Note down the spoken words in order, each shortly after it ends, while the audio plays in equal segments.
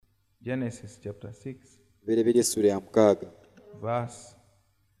Genesis chapter 6, verse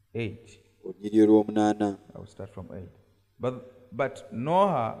 8. I will start from 8. But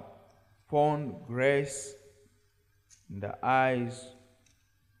Noah found grace in the eyes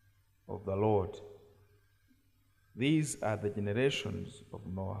of the Lord. These are the generations of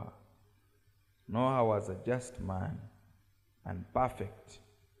Noah. Noah was a just man and perfect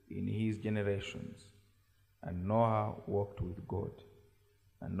in his generations. And Noah walked with God.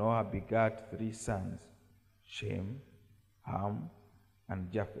 And Noah begat 3 sons, Shem, Ham,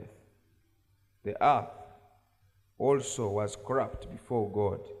 and Japheth. The earth also was corrupt before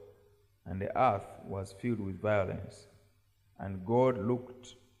God, and the earth was filled with violence. And God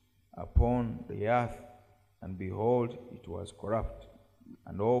looked upon the earth, and behold, it was corrupt,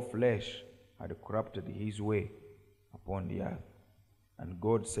 and all flesh had corrupted his way upon the earth. And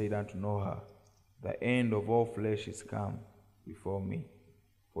God said unto Noah, The end of all flesh is come before me,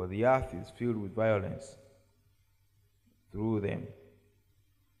 for the earth is filled with violence through them.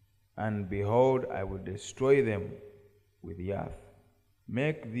 And behold, I will destroy them with the earth.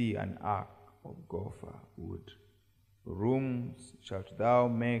 Make thee an ark of gopher wood. Rooms shalt thou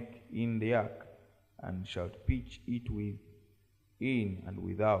make in the ark, and shalt pitch it within and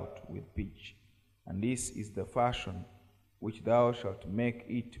without with pitch. And this is the fashion which thou shalt make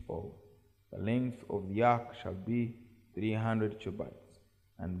it of. The length of the ark shall be 300 cubits,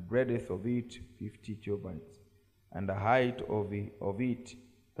 and breadth of it 50 cubits, and the height of it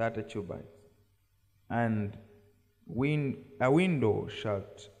 30 cubits. And a window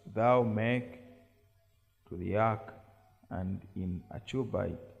shalt thou make to the ark, and in a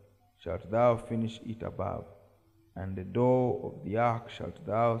cubit shalt thou finish it above. And the door of the ark shalt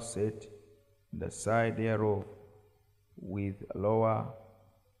thou set in the side thereof, with lower,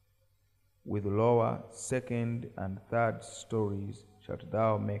 second, and third stories shalt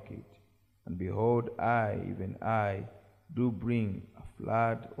thou make it. And behold, I, even I, do bring a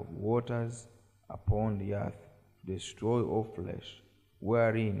flood of waters upon the earth to destroy all flesh,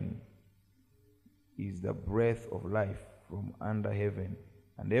 wherein is the breath of life from under heaven,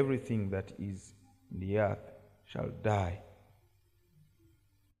 and everything that is in the earth shall die.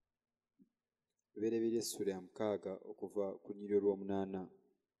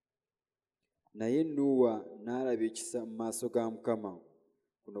 Naye Nuuwa n'alaba ekisa mu maaso ga Mukama.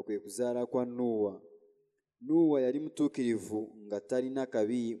 Kuno kwe kuzaala kwa Nuuwa. Nuuwa yali mutuukirivu nga talina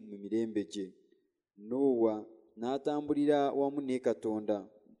kabi mu mirembe gye. Nuuwa n'atambulira wamu ne Katonda.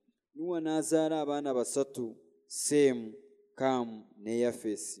 Nuuwa n'azaala abaana 3, Seemu, Kaamu ne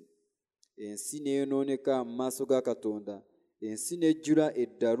Yafesi. Ensi n'eyonooneka mu maaso ga Katonda. Ensi n'ejjula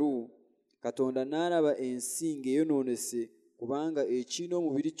eddalu. Katonda n'alaba ensi ng'eyonoonese, kubanga ekiina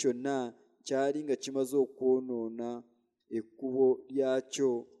omubiri kyonna kyali nga kimaze okwonoona ekkubo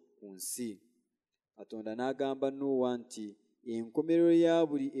lyakyo ku nsi. Katonda n'agamba Nuuwa nti, enkomerero ya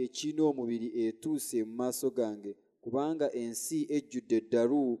buli ekiina omubiri etuuse mu maaso gange, kubanga ensi ejjudde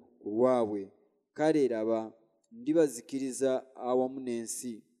eddalu ku lwabwe. Kale laba, ndibazikiriza awamu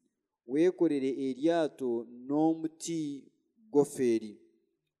n'ensi. Weekolere eryato n'omuti gofeeri,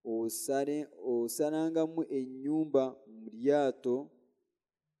 osalangamu ennyumba mu lyato,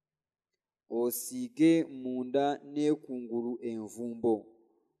 osiige munda n'ekungulu envumbo.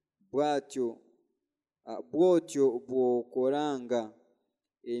 Bw'otyo bw'okolanga.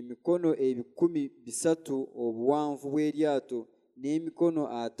 Emikono 300 obuwanvu bw'eryato, n'emikono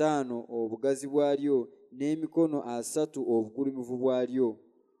 50 obugazi bwalyo, n'emikono 30 obugulumivu bwalyo.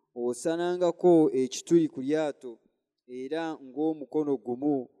 Osalangako ekituli ku lyato, era ng'omukono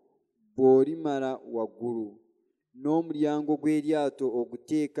gumu bw'olimala waggulu. N'omulyango gw'eryato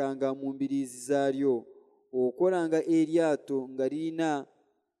oguteekanga mu mbiriizi zaalyo. Okolanga eryato nga lirina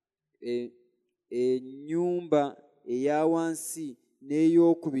ennyumba eya wansi,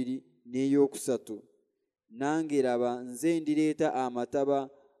 n'eyokubiri, n'eyokusatu. Nange laba, nze ndireeta amataba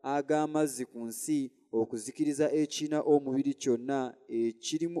ag'amazzi ku nsi okuzikiriza ekiina omubiri kyonna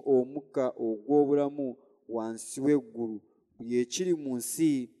ekirimu omukka ogw'obulamu wansi w'eggulu. Buli ekiri mu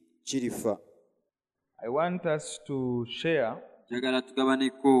nsi kirifa. I want us to share Njagala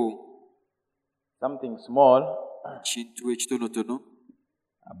tugabaneko something small ekintu ekitonotono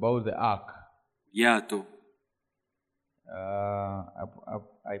about the ark. lyato.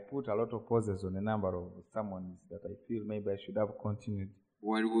 I put a lot of pauses on a number of sermons that I feel maybe I should have continued.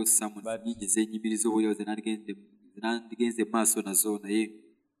 Waliwo sermons nyingi z'ennyimiriza obuliwo zenandigenze maaso nazo, naye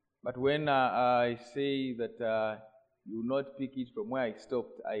But when I say that you will not pick it from where I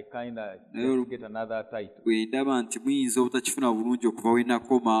stopped, I kind of just get another title. bwe ndaba nti muyinza obutakifuna bulungi okuva we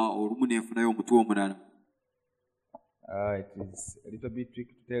nakoma, olumu ne nfunayo omutwe omulala. It is a little bit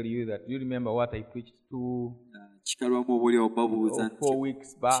tricky to tell you that. Do you remember what I preached 4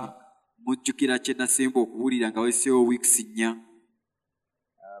 weeks back?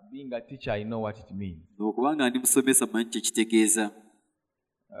 Being a teacher, I know what it means.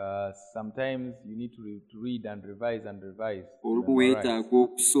 Sometimes you need to read and revise and revise.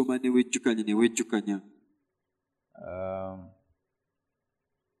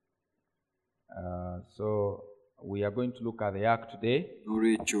 So we are going to look at the ark today.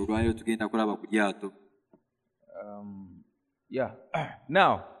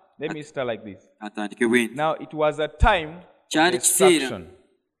 Now, let me start like this. Now, it was a time of destruction.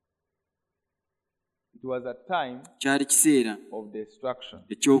 It was a time of destruction.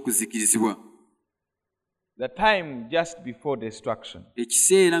 The time just before destruction.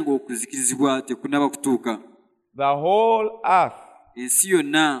 The whole earth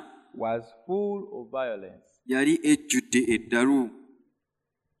was full of violence.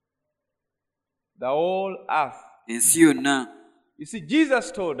 The whole earth. You see,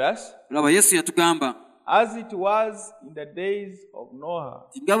 Jesus told us, as it was in the days of Noah,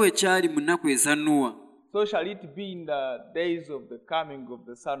 so shall it be in the days of the coming of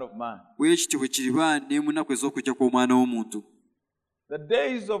the Son of Man. The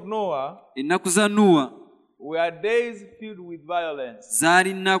days of Noah were days filled with violence.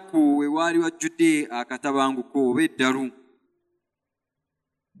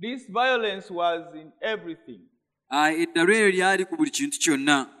 This violence was in everything.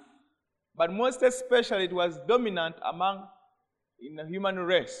 But most especially it was dominant in the human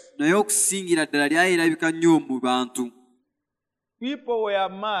race. People were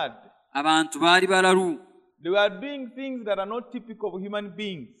mad. They were doing things that are not typical of human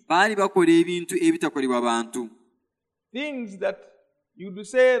beings. Things that you would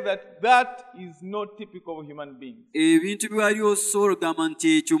say that is not typical of human beings.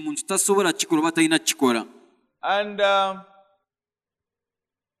 And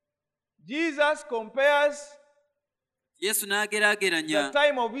Jesus compares the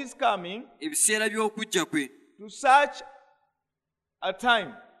time of his coming to such a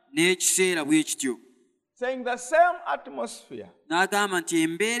time, saying the same atmosphere, the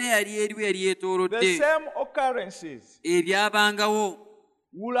same occurrences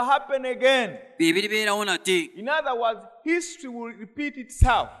will happen again. In other words, history will repeat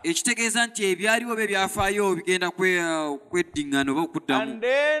itself. And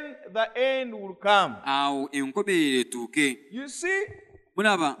then the end will come. You see,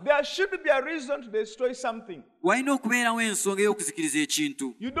 there should be a reason to destroy something. You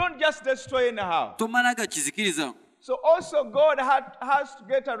don't just destroy anyhow. So also God has to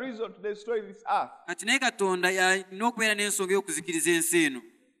get a reason to destroy this earth.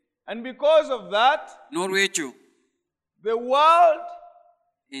 And because of that, the world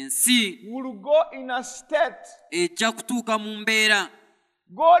will go in a state.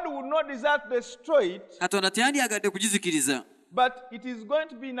 God will not desire to destroy it, but it is going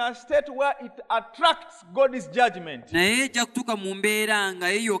to be in a state where it attracts God's judgment.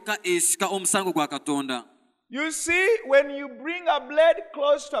 You see, when you bring a blade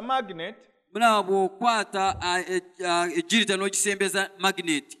close to a magnet,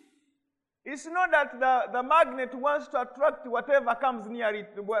 it's not that the magnet wants to attract whatever comes near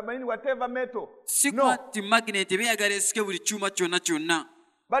it, whatever metal. No.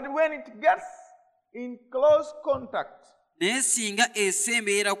 But when it gets in close contact,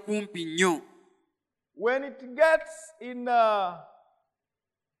 when it gets in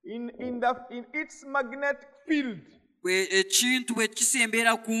its magnetic field,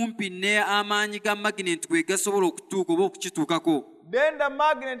 then the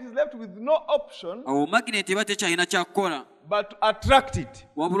magnet is left with no option but to attract it.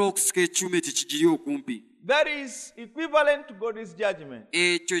 That is equivalent to God's judgment.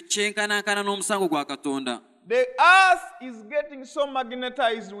 The earth is getting so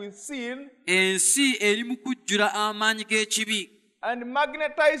magnetized with sin and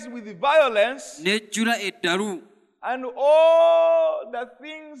magnetized with violence and all the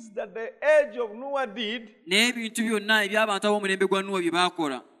things that the age of Noah did,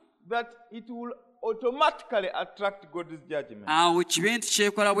 that it will automatically attract God's judgment.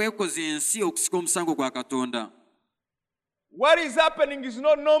 What is happening is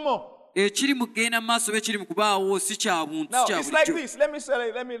not normal. Now, it's like this. Let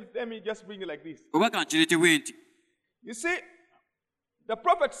me just bring it like this. You see, the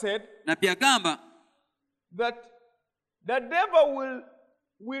prophet said that the devil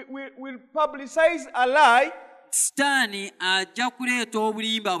will publicize a lie Sitaani ajja kuleeta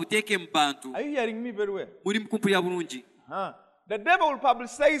obulimba abuteeke mu bantu. Are you hearing me very well? Muri mukumpulira bulungi. The devil will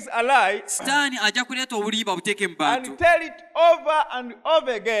publicize a lie Sitaani ajja kuleeta obulimba abuteeke mu bantu. and tell it over and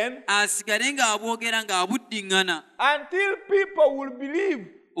over again Asigale ng'abwogera ng'abuddiŋŋana until people will believe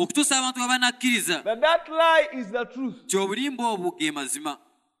okutuusa abantu bwe banakkiriza that that lie is the truth. nti obulimba obwo ge mazima.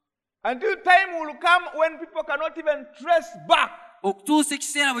 Until time will come when people cannot even trace back Okutuusa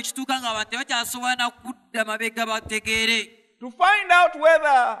ekiseera bwe kituuka ng'abantu tebakyasobola na kudda mabega bategeere. to find out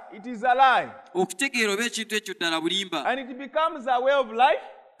whether it is a lie. Okutegeera oba ekintu ekyo ddala bulimba. And it becomes a way of life.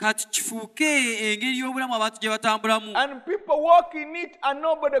 Kati kifuuke engeri y'obulamu abantu gye batambulamu. And people walk in it and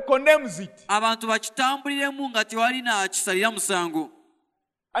nobody condemns it. Abantu bakitambuliremu nga tewali nakisalira musango.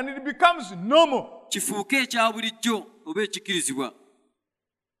 And it becomes normal. Kifuuke ekya bulijjo oba ekikkirizibwa.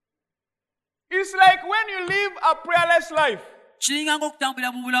 It's like when you live a prayerless life. Kiringa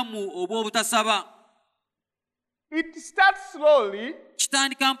ng'okutambulira mu bulamu oba obutasaba. It starts slowly,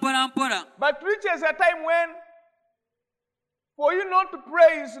 Kitandika mpola mpola. but reaches a time when for you not to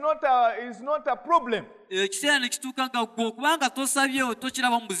pray is not a problem. Ekiseera ne kituuka nga gwe okubanga tosabye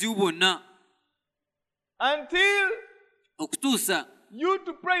tokiraba mu buzibu bwonna. Until Okutuusa you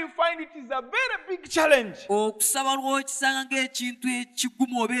to pray, you find it is a very big challenge. okusaba lw'okisanga ng'ekintu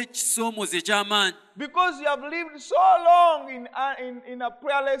ekigumu oba ekisoomoza eky'amaanyi. Because you have lived so long in a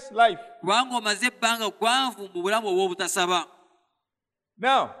prayerless life. Kubanga omaze ebbanga gwanvu mu bulamu oba obutasaba.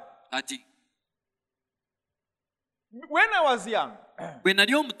 Now, Kati when I was young, bwe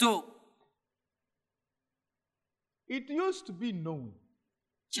nali omuto it used to be known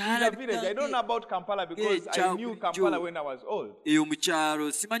in the village. I don't know about Kampala because I knew Kampala when I was old. eyo mu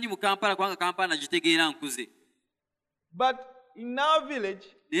kyalo simanyi mu Kampala kubanga Kampala nagitegeera nkuze. But in our village,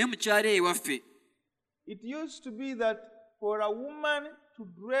 Naye mu kyalo ewaffe it used to be that for a woman to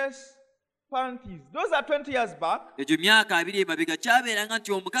dress panties, those are 20 years back, egyo myaka 2 emabega kyabeeranga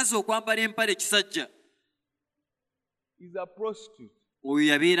nti omukazi okwambala empale ekisajja is a prostitute. oyo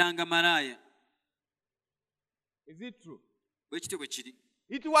yabeeranga malaaya. Is it true? Bwe kityo bwe kiri.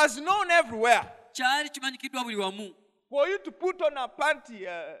 It was known everywhere. Kyali kimanyikiddwa buli wamu For you to put on a panty,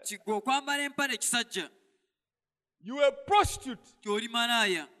 ti gwe okwambala empale ekisajja you were a prostitute. ty'oli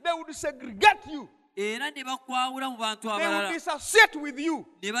malaaya. They would segregate you. Era ne bakwawula mu bantu They would abalala dissociate with you.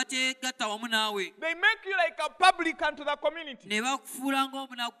 ne bateegatta wamu naawe They make you like a publican to the community. ne bakufuula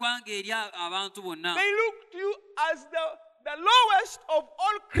ng'omunaggwanga eri abantu bonna. They look to you as the lowest of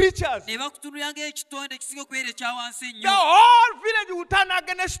all creatures. Ne bakutunulira ng'ekitonde ekisinga okubeera ekya wansi The ennyo. whole village will turn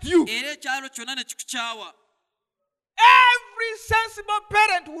against you. Era ekyalo kyonna ne kikukyawa. Every sensible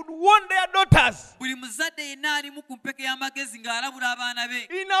parent would warn their daughters. Buli muzadde yenna alimu ku mpeke y'amagezi ng'alabula abaana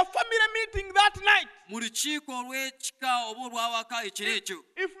be. In a family meeting that night, Mu lukiiko olw'ekika oba olw'awaka ekiro ekyo.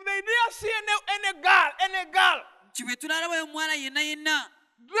 if they dare see any girl Nti bwe tunaalaba omwana yenna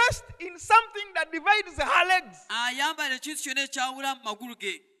dressed in something that divides her legs, ayambala ekintu kyonna ekyawula mu magulu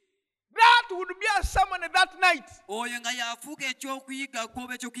ge, that would be a sermon that night. oyo nga y'afuuka eky'okuyigako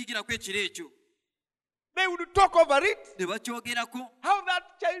oba eky'okuyigirako ekiro ekyo. They would talk over it, Ne bakyogerako how that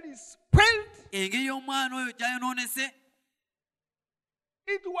child is spoiled. engeri y'omwana oyo gy'ayonoonese.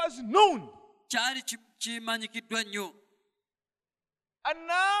 It was known. Kyali kimanyikiddwa nnyo. And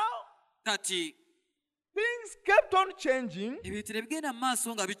now, Kati things kept on changing, ebintu ne bigenda mu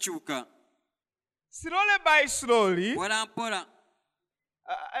maaso nga bikyuka slowly by slowly. mpola mpola.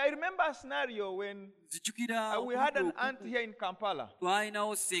 I remember a scenario when Zijjukira we had an aunt here in Kampala.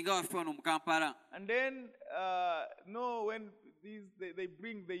 twalinawo ssenga waffe wano mu Kampala. And then, when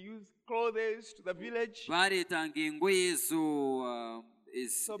they use clothes to the village. Baaleetanga engoye ezo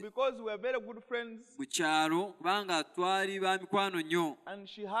So because we were very good friends, mu kyalo kubanga twali ba mikwano nnyo, and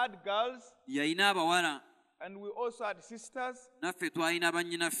she had girls, yalina abawala and we also had sisters, naffe twalina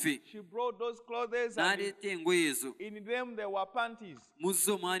bannyinaffe. she brought those clothes, and N'aleeta engoye ezo, in them there were panties. mu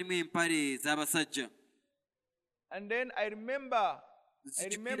zo mwalimu empale ez'abasajja. And then I remember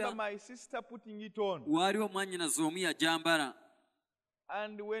Zijjukira my sister putting it on. waaliwo mwannyinaze omu yajambala.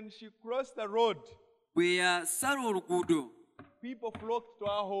 And when she crossed the road, Bwe yasala oluguudo, people flocked to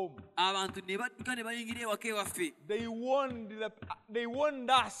our home. abantu ne badduka ne bayingira ewaka ewaffe. They warned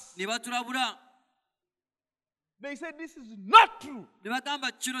us. Ne batulabula. They said, this is not true. Ne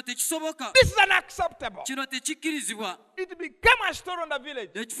bagamba kino tekisoboka. This is unacceptable. Kino tekikkirizibwa. It became a story on the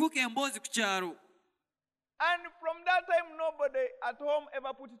village. Ne kifuuka emboozi ku kyalo. And from that time, nobody at home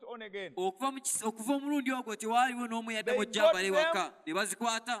ever put it on again. Okuva omulundi ogwo tewaaliwo n'omu yaddamu They jjambala got ewaka. Ne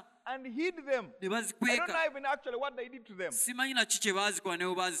bazikwata And hid them. ne I don't bazikweka. know even actually what they did to them. Simanyi na ki kye baazikola ne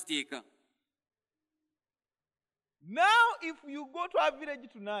bwe baaziteeka. Now, if you go to our village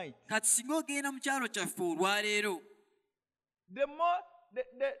tonight, kati singa ogenda mu kyalo kyaffe olwaleero the more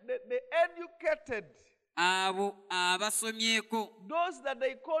the educated, abo abasomyeko those that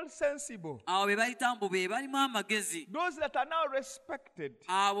they call sensible, abo be bayita mbu be balimu amagezi those that are now respected,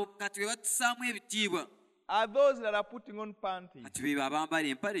 abo kati be batusaamu ebitiibwa are those that are putting on panties. kati be abambala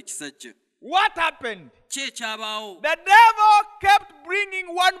empale ekisajja. What happened? Ki ekyabaawo? The devil kept bringing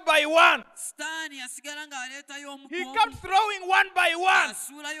one by one. Sitaani yasigala ng'aleetayo omu He ku kept omu, throwing one by one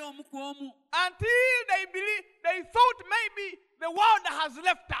asuulayo omu ku omu until they thought maybe the world has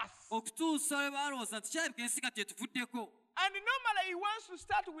left us. okutuusa lwe balowooza nti kyalabika ensi kati etuvuddeko. And normally he wants to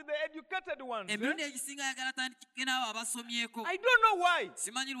start with the educated ones. Emirundi egisinga ayagala atandike n'abo abasomyeko. I don't know why.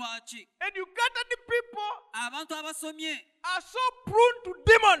 Simanyi lwaki. Educated people Abantu abasomye are so prone to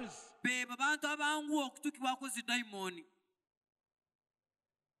demons. be bantu abanguwa okutukibwako zidayimooni.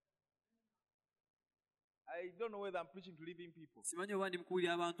 I don't know whether I'm preaching to living people. Simanyi oba ndi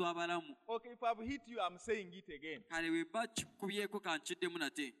mukuwulira abantu abalamu. Okay, if I've hit you, I'm saying it again. Kale bwe mba kikubyeko kankiddemu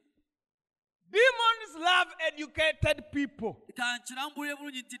nate. Demons love educated people. Kankirambulire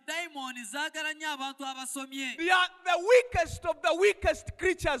bulungi nti dayimooni zaagala nnyo abantu abasomye. They are the weakest of the weakest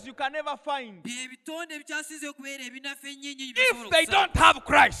creatures you can ever find. Bye bitonde ebikyasinze okubeera ebinafu ennyo If they don't have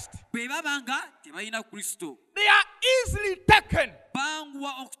Christ, bwe baba nga tebalina Kristo, they are easily taken.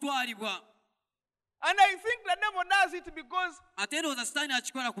 banguwa okutwalibwa. And I think the devil does it because Ate ndowooza sitaani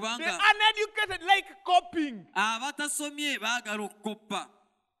akikola the kubanga uneducated like copying. abatasomye baagala okukoppa.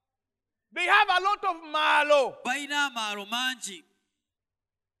 They have a lot of malo. Balina amaalo mangi.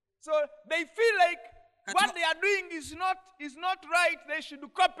 So they feel like what they are doing is not right. They should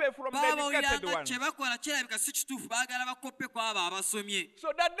copy from the educated Baabawuliranga ones. kye bakola kirabika si kituufu, baagala bakoppe ku abo abasomye. So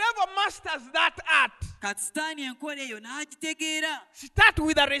the devil masters that art. Kati sitaani enkola eyo n'agitegeera. Start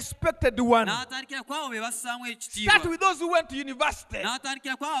with a respected one. N'atandikira ku abo be bassaamu Start ekitiibwa. with those who went to university.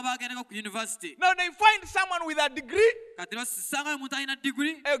 N'atandikira ku abo abaagendako ku yunivasite. Now they find someone with a degree, Kati basangayo omuntu alina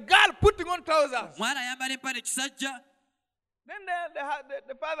diguli, a girl putting on trousers. omwana ayambala empale ekisajja, Then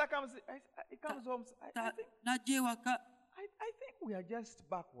the father comes. He comes home. n'ajja ewaka I think we are just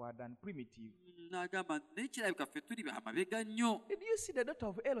backward and primitive. n'agamba nti naye kirabika ffe tuli amabega nnyo. Did you see the daughter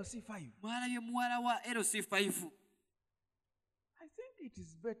of LC5? Mwalabye muwala wa LC5. I think it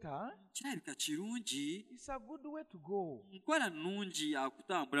is better. Kirabika kirungi, It's a good way to go. nkola nnungi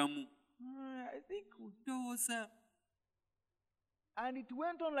yakutambulamu. I think. Ndowooza And it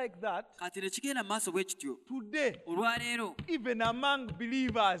went on like that. kati ne kigenda mu maaso bwe kityo. Today, Olwaleero even among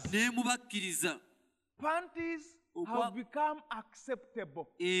believers, ne mubakkiriza panties have become acceptable.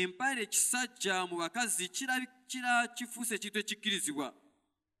 empale ekisajja mu bakazi kifuuse ekintu ekikkirizibwa.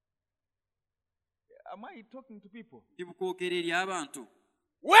 Am I talking to people? Ndi mu kwogera eri abantu.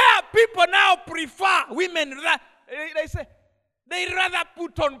 Where people now prefer women, they say they rather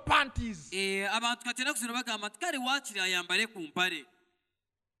put on panties. Abantu kati ennaku zino bagamba nti kale waakiri ayambale ku mpale.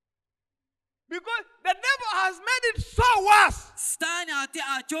 Because the devil has made it so worse. Sitaani ate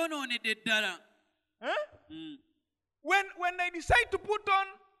akyonoonedde ddala. When they decide to put on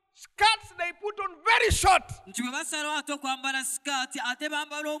skirts, they put on very short. Nti bwe basalawo ate okwambala sikaati ate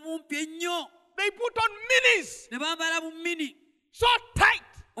bambala omumpi ennyo. They put on minis, Ne bambala bumini so tight,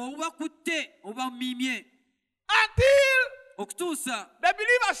 obubakutte obubamimye. until Okutuusa the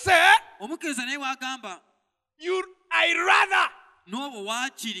believers say, omukkiriza naye bw'agamba I rather. n'obwo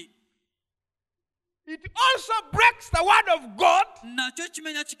waakiri. It also breaks the word of God. Nakyo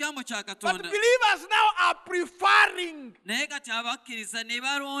kimenya kigambo kya But Katonda. believers now are preferring Naye kati abakkiriza ne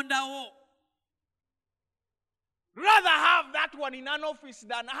balondawo rather have that one in an office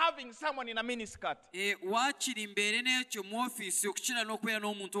than having someone in a miniskirt. waakiri mbeere n'ekyo mu ofiisi okukira n'okubeera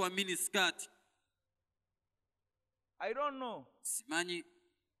n'omuntu wa minisikaati. I don't know. Simanyi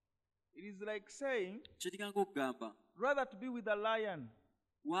It is like saying kiriganga okugamba rather to be with a lion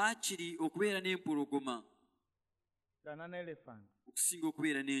waakiri okubeera n'empologoma than an elephant. okusinga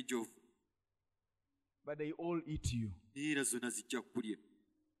okubeera n'enjovu. But they all eat you. Naye era zonna zijja kukulya,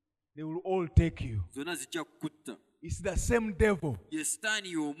 They will all take you. zonna zijja kukutta. It's the same devil. Ye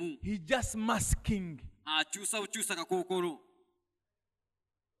sitaani y'omu, He's just masking. akyusa bukyusa kakookolo.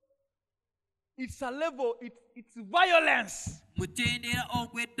 It's a level, it's violence. Mutendera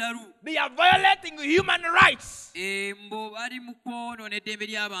ogw'eddalu. They are violating human rights. Mbo bali mu kwonoona eddembe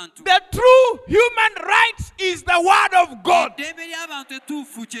ly'abantu. The true human rights is the word of God. Eddembe ly'abantu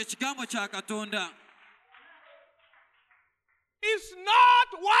ettuufu kye kigambo kya Katonda. It's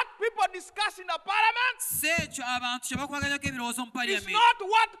not what people discuss in the parliament. Si ekyo abantu kye bakubaganyako ebirowoozo mu It's parliament. not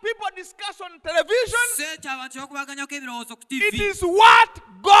what people discuss on television. Si ekyo abantu kye bakubaganyako ebirowoozo ku It TV. is what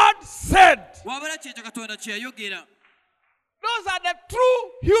God said. wabula kyekyo Katonda kye yayogera. Those are the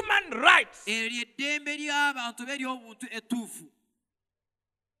true human rights. Eryo eddembe ly'abantu ery'obuntu ettuufu.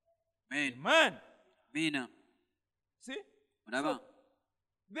 Amen. Amen. Amina. See? Olaba?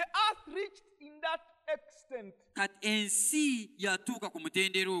 The earth reached in that extent Kati ensi yatuuka ku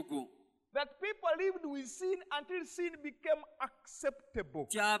mutendera ogwo. that people lived with sin until sin became acceptable.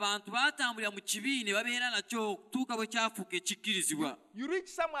 Ti abantu baatambulira mu kibi ne babeera nakyo okutuuka bwe kyafuuka ekikkirizibwa. You reach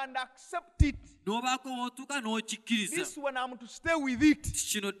somewhere and accept it. N'obaako w'otuuka n'okikkiriza. This one I'm to stay with it.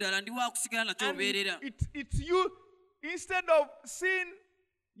 Kino ddala ndi wa kusigala nakyo And obeerera. it's you, instead of sin,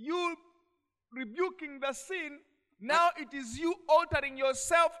 you rebuking the sin, now it is you altering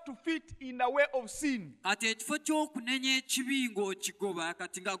yourself to fit in the way of sin. Kati ekifo ky'okunenya ekibi ng'okigoba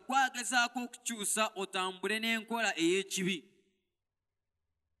kati nga gwagezaako okukyusa otambule n'enkola ey'ekibi.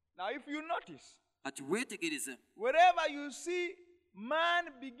 Now if you notice, Kati weetegereze. wherever you see man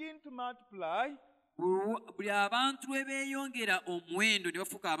begin to multiply, Buli abantu lwe beeyongera omuwendo ne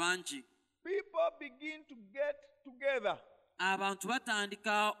bafuuka abangi, people begin to get together. abantu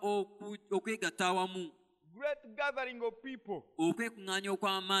batandika okwegatta awamu, Great gathering of people. okwekuŋŋaanya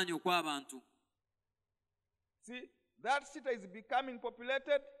okw'amaanyi okw'abantu. See, that city is becoming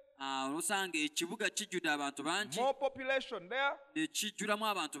populated, Olosanga ekibuga kijjudde abantu bangi, more population there. ne kijjulamu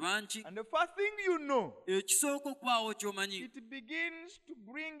abantu bangi. And the first thing you know, Ekisooka okubaawo ky'omanyi, it begins to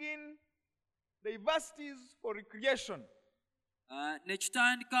bring in diversities for recreation. ne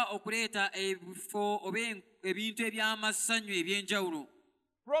kitandika okuleeta ebifo oba ebintu eby'amasanyu eby'enjawulo.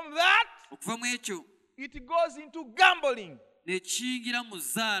 From that, Okuva mu ekyo it goes into gambling. ne kiyingira mu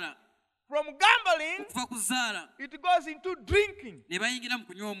zzaala. From gambling, Okuva ku zzaala it goes into drinking. ne bayingira mu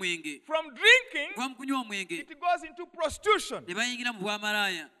kunywa omwenge. From drinking, Okuva mu kunywa omwenge it goes into prostitution. ne bayingira mu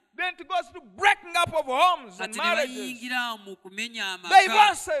bwamalaaya. Then it goes to breaking up of homes and Kati ne marriages, bayingira mu kumenya amaka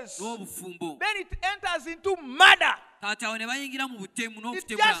divorces. n'obufumbo. Then it enters into murder. Kati awo ne bayingira mu butemu It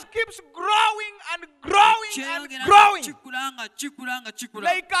n'okutemula. just keeps growing and growing and Kyeyongera growing, kikula nga kikula nga kikula.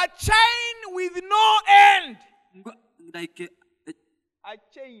 like a chain with no end. Like A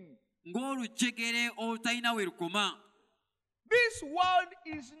chain. ng'olujegere olutalina we lukoma. This world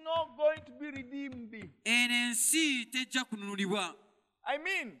is not going to be redeemed. Eno ensi tejja kununulibwa. I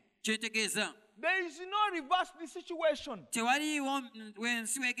mean, Kyetegeeza there is no reverse this situation tewaliiwo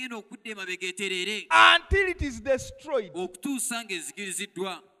wensi wegenda okudda emabega eterere until it is destroyed. okutuusa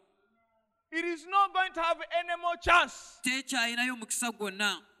ng'ezikiriziddwa. It is not going to have any more chance. Tekyalinayo mukisa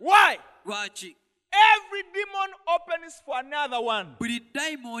gwonna. Why? Lwaki? Every demon opens for another one. Buli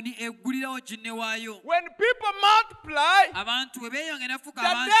dayimooni eggulirawo ginne waayo. When people multiply, Abantu bwe beeyongera fuka the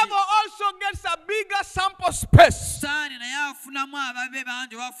abangi, devil also gets a bigger sample space. Saani naye afunamu ababe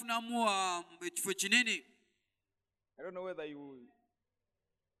bangi oba afunamu ekifo kinene. I don't know whether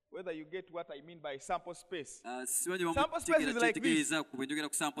you get what I mean by sample space. Simanyi Sample space is like kyetegeeza ku bwe njogera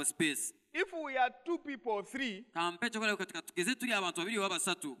ku sample space. If we are 2 people or 3, Kampe ekyokola katika tugeze tuli abantu babiri oba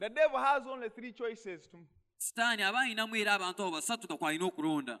basatu. the devil has only 3 choices. Sitaani aba alinamu era abantu abo basatu takwalina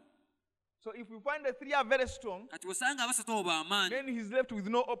okulonda. So if we find the 3 are very strong, Kati bw'osanga abasatu abo b'amaanyi, then he's left with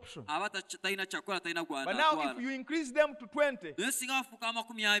no option. aba talina kyakola, talina But now if gw'anaatwala. you increase them to 20, Naye singa bafuuka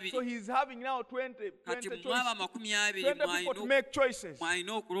 20, so he's having now 20 kati choices. mwaba 20 20 people to make choices.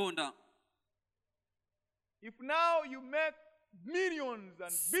 mwalina okulonda. If now you make millions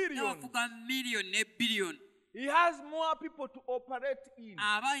and billions, Bafuuka miliyoni ne biliyoni, he has more people to operate in.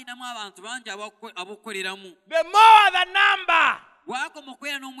 aba alinamu abantu bangi abokukoleramu. The more the number, Bw'akoma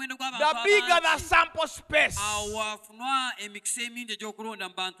okubeera n'omuwendo the gw'abantu bigger the abangi, sample space. awo afunwa emikisa emingi egy'okulonda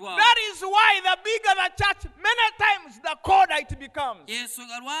mu bantu abo. That is why the bigger the church, many times the colder it becomes.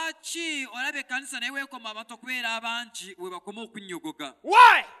 Ensonga lwaki olaba ekkanisa naye weekoma abantu okubeera abangi we bakoma okunnyogoga.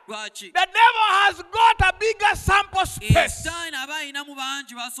 Why? Lwaki? The devil has got a bigger sample space. Sitaani aba alinamu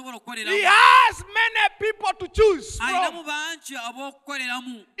bangi b'asobola He okukoleramu. has many people to choose Alinamu from. bangi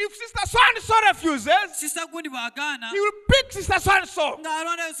ab'okukoleramu. If Sister So-and-so refuses, Sista gundi bw'agaana, he will pick Sister So-and-so.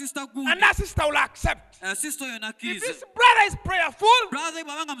 ng'alondayo sista gundi. And that sister will accept. Sista oyo If nakkiriza. this brother is prayerful, Brother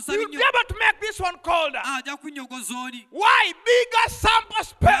bw'abanga he musabi will be nnyo, able to make this one colder. ajja kunnyogoza oli. Why? Bigger sample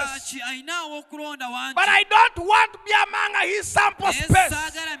space. Lwaki alina aw'okulonda wangi. But I don't want to be among his sample Naye space.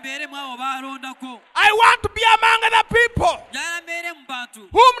 saagala mbeeremu abo baalondako. I want to be among the people Njagala mbeere mu bantu.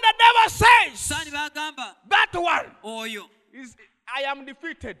 whom the devil says, Saani bagamba, that one oyo, is, I am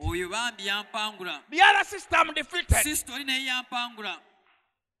defeated. oyo bambi yampangula. The other sister, I'm defeated. Sista oli naye yampangula.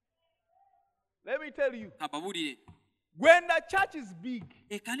 Let me tell you, Kababuulire. when the church is big,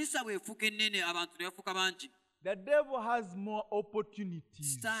 Ekkanisa bw'efuuka ennene abantu ne bafuuka bangi, the devil has more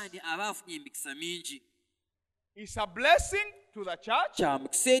opportunities. Sitaani aba afunye emikisa mingi. It's a blessing to the church, Kya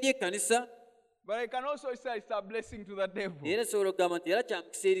mukisa eri ekkanisa, But I can also say it's a blessing to the devil. era sobola okugamba nti era kya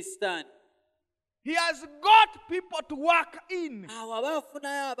mukisa eri sitaani. He has got people to work in. Awo aba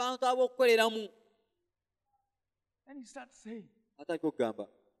afunayo abantu ab'okukoleramu. And he starts saying, Atandika okugamba,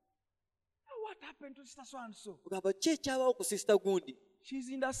 what happened to sister so and so? ogamba ki ekyabaawo ku sisita gundi? She's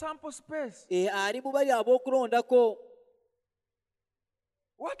in the sample space. Ali mu bali ab'okulondako.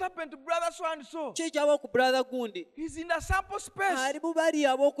 What happened to brother so and so? Ki ekyabaawo ku brother gundi? He's in the sample space. Ali mu bali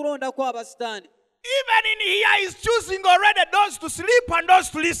ab'okulondako abasitaani. Even in here, he's choosing already those to sleep and those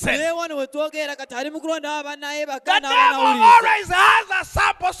to listen. Naye wano we twogera kati ali mu kulonda abanaye The bakka devil n'abanawuliriza. always has a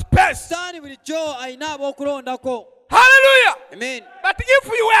sample space. Sitaani bulijjo alina ab'okulondako. Hallelujah. Amen. But if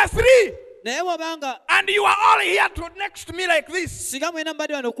you were three Naye wabanga and you are all here next to me like this, singa mwena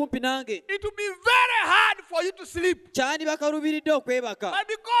mbadde wano kumpi nange, it will be very hard for you to sleep. kyandibakaluubiridde okwebaka. But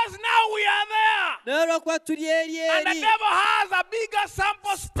because now we are there, Naye olw'okuba tuli eri and the eri, devil has a bigger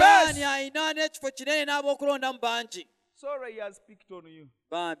sample sitaani space. alina n'ekifo kinene n'ab'okulondamu bangi. Sorry, he has picked on you.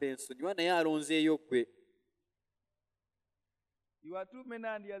 Bambi ensonyiwa naye alonzeeyo ggwe. You are too many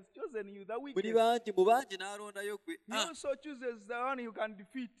and he has chosen you, the Muli weakest. bangi mu bangi n'alondayo ggwe. He also chooses the one you can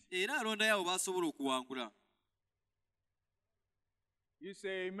defeat. Era alondayo abo b'asobola okuwangula. You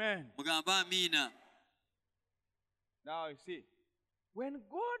say amen. Mugambe amiina. Now you see, when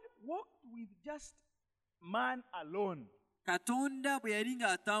God walked with just man alone, Katonda bwe yali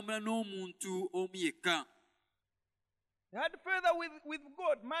ng'atambula n'omuntu omu yekka, he had favor with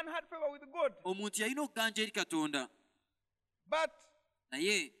God. Man had favor with God. omuntu yalina okuganja eri Katonda. But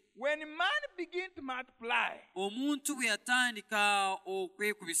Naye when man began to multiply omuntu bwe yatandika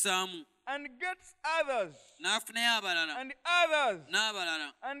okwekubisaamu and gets others n'afunayo abalala and others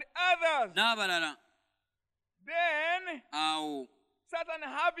n'abalala and others, n'abalala, then awo Satan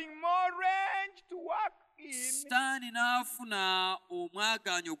having more range to work in. Sitaani n'afuna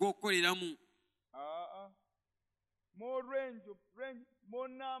omwagaanya ogw'okukoleramu. More range, more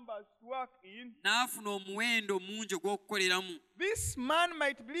numbers to work in. N'afuna omuwendo mungi ogw'okukoleramu. This man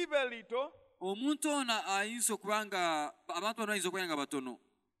might believe a little. Omuntu ono ayinza okuba nga abantu bano ayinza okuba nga batono.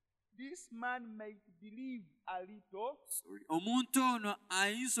 This man might believe a little. Omuntu ono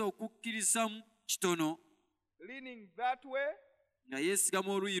ayinza okukkirizamu kitono, Leaning that way, nga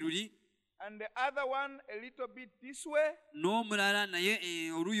yeesigamu oluuyi luli, and the other one a little bit this way. n'omulala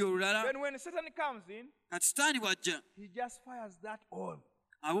naye oluuyi olulala. Then when Satan comes in, Kati Sitaani bw'ajja, he just fires that all.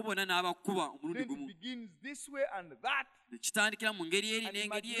 abo bonna n'abakuba omulundi Then it gumu. begins this way and that. Kitandikira mu ngeri eri And n'engeri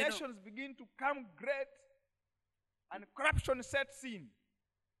eno. imaginations begin to come great. And corruption sets in.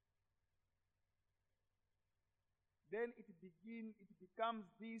 Then it becomes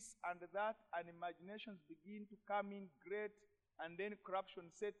this and that, and imaginations begin to come in great, and then corruption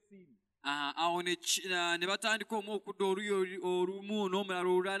sets in. Awo ne batandika omu okudda oluuyi olumu n'omulala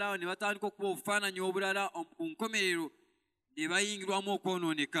olulala, ne batandika okuba obufaananyi obulala, ku nkomerero ne bayingirwamu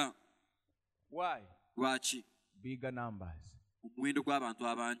okwonooneka. Why? Lwaki? Bigger numbers. Omuwendo gw'abantu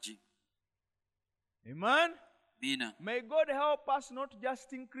abangi. Amen? Mina. May God help us not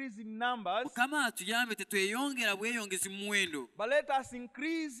just increase in numbers, Mukama atuyambe tetweyongera bweyongezi mu muwendo, but let us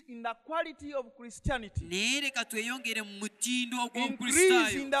increase in the quality of Christianity. naye leka tweyongere mu mutindo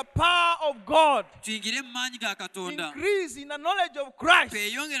Increase in ogw'omukristaayo, the power of God. tuyingire mu maanyi ga Katonda, Increase in the knowledge of Christ.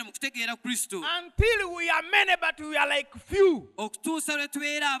 tweyongere mu kutegeera Kristo, Until we are many, but we are like few. okutuusa lwe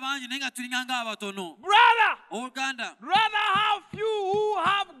tubeera abangi naye nga tulinganga abatono. Brother, Oluganda, rather have few who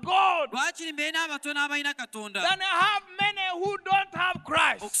have God lwakiri mbeera n'abatono abalina Katonda than have many who don't have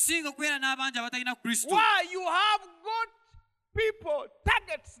Christ. okusinga okubeera n'abangi abatalina Kristo. Why? You have got people,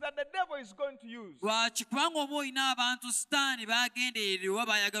 targets that the devil is going to use. Lwaki? Kubanga oba olina abantu Sitaani baagenderera oba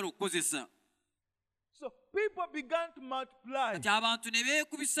baayagala okukozesa. So people began to multiply. Kati abantu ne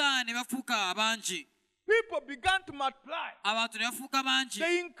beekubisa ne bafuuka abangi. People began to multiply. Abantu ne bafuuka bangi,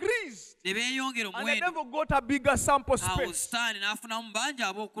 They increased. ne beeyongera And the omuwendo. devil got a bigger sample Awo space. Sitaani n'afunamu bangi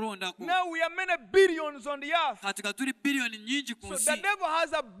ab'okulondako. Now we are many billions on the earth. Kati ka tuli biliyoni nnyingi ku So nsi. the devil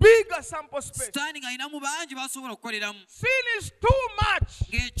has a bigger sample space. Sitaani ng'alinamu bangi basobola okukoleramu. Sin is too much.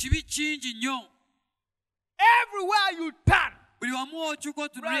 Ng'ekibi kingi nnyo. Everywhere you turn. Buli wamu okyuka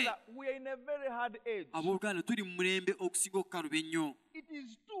otunule. Brother, we are in a very hard age. Abooluganda tuli mu mulembe okusinga okukaluba ennyo. It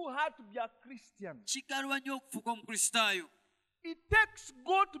is too hard to be a Christian. Kikaluba nnyo okufuuka omukristaayo. It takes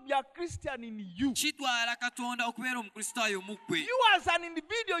God to be a Christian in you. Kitwala Katonda okubeera omukristaayo mu ggwe. You as an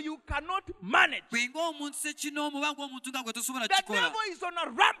individual, you cannot manage. Gwe ng'omuntu sekinoomu oba ng'omuntu nga gwe tosobola The kikola. devil is on a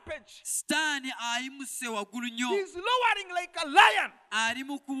rampage. Sitaani ayimuse waggulu nnyo. He's lowering like a lion. Ali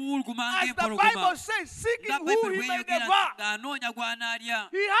mu kuwuluguma As the ng'empologoma. Bible says, seeking Nga who Bayibuli he may bw'eyogera devour. ng'anoonya gw'anaalya.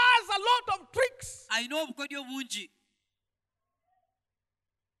 He has a lot of tricks. Alina obukodyo bungi.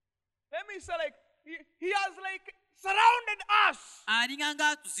 let me say, like, he has like surrounded us. alinganga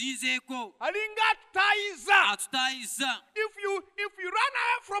atuzinzeeko Alinga atutayiza. atutayiza If you run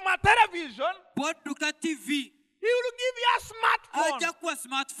away from a television, bw'odduka tv he will give you a smartphone. ajja kuwa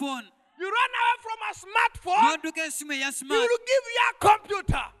smartphone You run away from a smartphone, n'odduka esimu eya he smart will give you a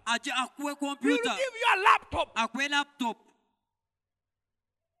computer. ajja akuwe He will kompyuta give you a laptop. akuwe laptop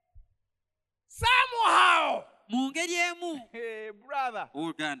Somehow. mu ngeri emu Hey, brother.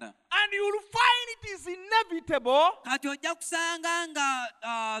 oluganda And you will find it is inevitable kati ojja kusanga nga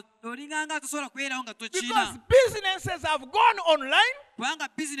olinganga tosobola kubeerawo nga because tokina businesses have gone online. kubanga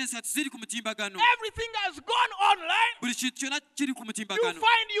bizinesi kati ziri ku mutimbagano Everything has gone online. buli kintu kyonna kiri ku You mutimbagano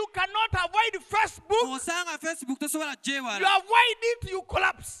find you cannot avoid Facebook. osanga facebook tosobola You gyewala avoid it, you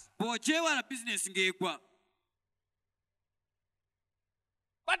collapse. bw'ogyewala bizinesi ng'egwa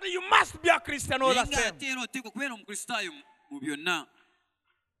But you must be a Christian all naye the same. ng'ate era oteekwa okubeera omukristaayo mu byonna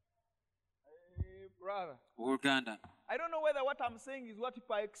Hey, brother. oluganda I don't know whether what I'm saying is what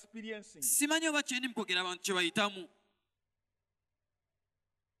people are experiencing. simanyi oba kyendi mukwogera abantu kye bayitamu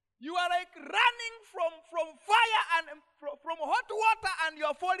You are like running from fire and from hot water and you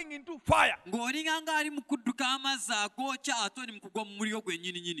are falling into fire. ng'olinganga ali mu kudduka amazzi agookya ate oli mu kugwa mu muliro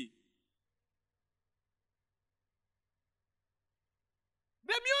gwennyininyini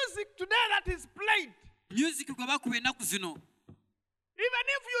The music today that is played, music gwe bakuba ennaku zino even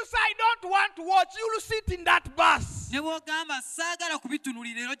if you say I don't want to watch, you will sit in that bus. ne bw'ogamba saagala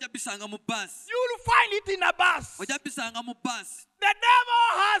kubitunulira era ojja bisanga mu baasi You will find it in a bus. ojja bisanga mu baasi The devil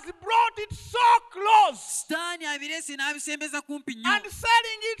has brought it so close sitaani abireese n'abisembeza kumpi nnyo and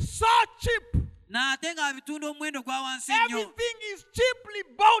selling it so cheap. n'ate ng'abitunda omuwendo gwa wansi nnyo Everything is cheaply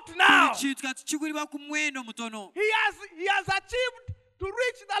bought buli now. kintu kati kigulibwa ku muwendo mutono He has achieved to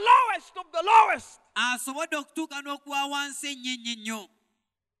reach the lowest of the lowest. asobodde okutuuka n'okuwa wansi ennyo ennyo ennyo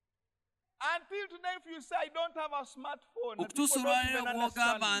Until today, if you say I don't have a smartphone, and okutuusa people don't olwaleero even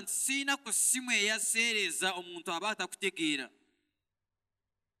bw'ogamba understand nti siina ku ssimu eyaseereza omuntu aba atakutegeera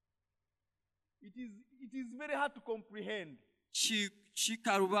it is very hard to comprehend.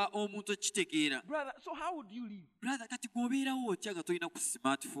 kikaluba omuntu okitegeera Brother, so how would you live? brother kati gweobeerawo otya nga tolina ku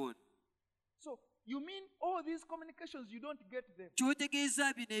smartphone So you mean all these communications, you don't get them?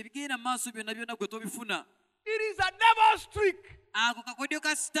 kyotegeeza bino ebigenda mu maaso byonna byonna gwe tobifuna It is a devil's trick. ako kakodyo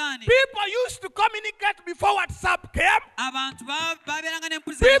ka sitaani People used to communicate before WhatsApp came. abantu babeeranga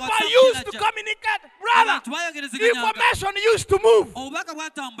People used to communicate. Brother, abantu bayogerezeganyanga information used to move. obubaka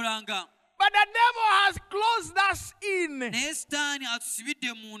bwatambulanga But the devil has closed us in. naye sitaani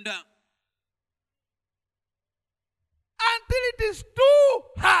atusibidde munda Until it is too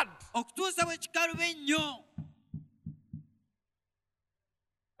hard. okutuusa bwe kikaluba ennyo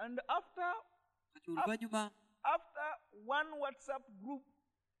And after kati oluvannyuma one WhatsApp group,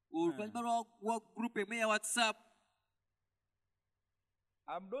 oluvannyuma lwa gurupu emu eya whatsapp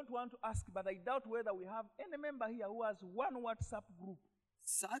I don't want to ask, but I doubt whether we have any member here who has one WhatsApp group.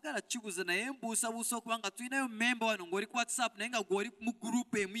 saagala kibuuza naye mbuusabuusa okuba nga tulinayo memba wano ng'oli ku whatsapp naye nga gw'oli mu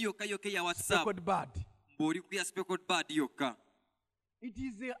gurupu emu yokka yokka eya whatsapp Speckled bad. ng'oli ku ya speckled bad yokka It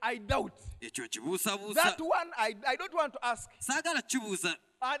is, I doubt. ekyo kibuusabuusa That one, I don't want to ask. saagala kibuuza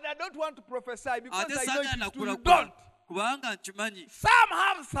And I don't want to prophesy because ate I know saagala it is true. You nakulakula don't. kubanga nkimanyi Some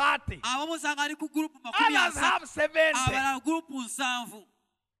have 30. abamu osanga ali ku gurupu 30 Others have 70. abalala gurupu 7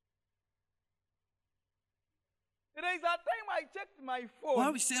 There is a time I checked my waliwo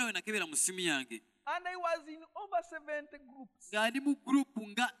phone biseera we nakebera mu ssimu yange and I was in over 70 groups. nga ndi mu gurupu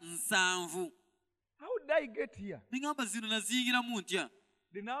nga 7 How did I get here? ningamba zino naziyingiramu ntya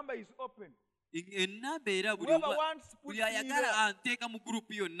The number is open. enamba era Whoever wants to put buli me ayagala there. anteeka mu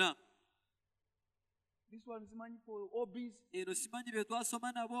gurupu yonna This one is money for hobbies. eno simanyi be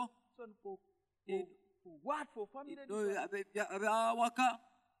twasoma nabo This one for what? For family. abawaka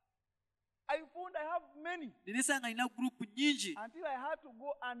I found I have many ninesanga nina gurupu nyingi until I had to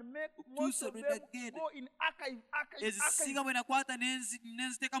go and make most of them go in archive. ezisinga bwe nakwata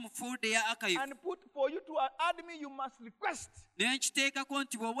nenziteeka mu folda eya archive And put for you to add me, you must request. naye nkiteekako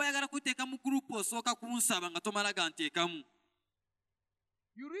nti bw'oba oyagala kuteeka mu gurupu osooka kunsaba nga tomala ganteekamu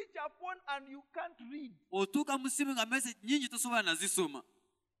You reach a phone and you can't read. otuuka mu ssimu nga message nyingi tosobola nazisoma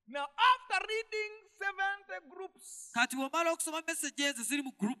Now, after reading 70 groups, kati bw'omala okusoma message ezo ziri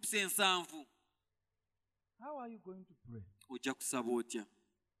mu groups 7 how are you going to pray? ojja kusaba otya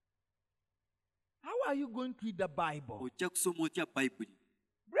How are you going to read the Bible? ojja kusoma otya bayibuli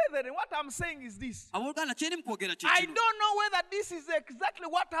Brethren, what I'm saying is this. abooluganda kyeri mu kwogera I kyekino don't know whether this is exactly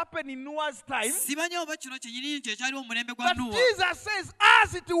what happened in Noah's time. simanyi oba kino kyenyini nti ekyaliwo mu mulembe gwa But nuwa Jesus says,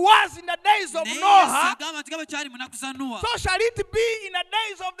 as it was in the days of naye yesu Noah, agamba nti nga bwe kyali mu nnaku za nuwa so shall it be in the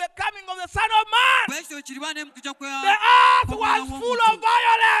days of the coming of the Son of Man. bwekityo kiriba ne mu kujja The earth was full of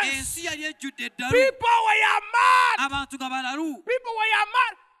violence. ensi yali ejjudde eddalu People were mad. abantu nga balalu People were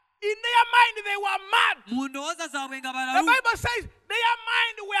mad. In their mind, they were mad. mu ndowooza zaabwe nga The balalu Bible says their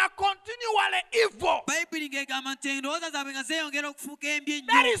mind were continually evil. bayibuli ng'egamba nti endowooza zaabwe nga zeeyongera okufuuka embi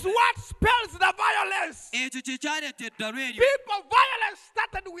That ennyo is what spells the violence. ekyo kye kyaleeta eddalu eryo People, violence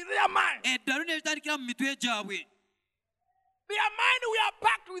started with their mind. eddalu ne litandikira mu mitwe gyabwe Their mind were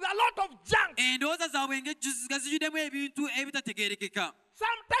packed with a lot of junk. endowooza zaabwe nga zijjuddemu ebintu ebitategeerekeka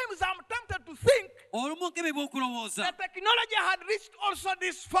Sometimes I'm tempted to think olumu nkebebwa okulowooza the technology had reached also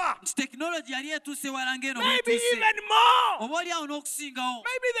this far. nti tekinologi yali etuuse wala ng'eno Maybe bwetuuse even more. oba oliawo n'okusingawo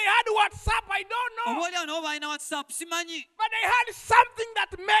Maybe they had WhatsApp, I don't oba know. oliawo nabo balina whatsapp simanyi But they had something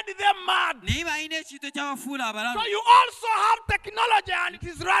that made them mad. naye balina ekintu ekyabafuula abalalu So you also have technology and it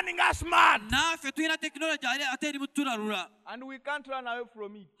is running us mad. naffe tulina tekinologi ate eri mutulalula And we can't run away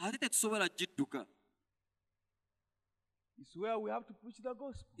from it. ate tetusobola gidduka It's where we have to preach the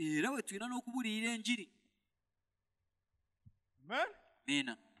gospel. era we tulina n'okubuulirira enjiri Amen?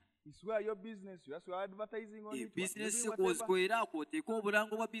 ena It's where your business, that's where advertising on it. bizinesi you're doing whatever. kw'era kw'oteeka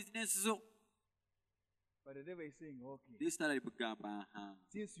obulango bwa bizinesi zo But the devil is saying, okay, naye sitaala libugamba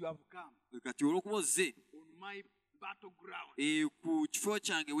since you have come kati olw'okuba ozze on my battleground, ku kifo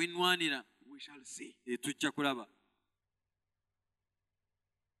kyange wenwanira we shall see. tujja kulaba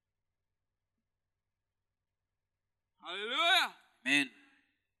Hallelujah. amen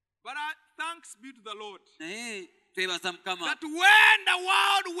But thanks be to the Lord naye twebaza mukama that when the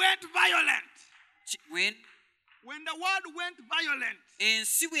world went violent, when the world went violent,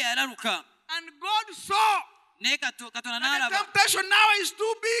 ensi bwe yalaluka and God saw naye katonda that the n'alaba temptation now is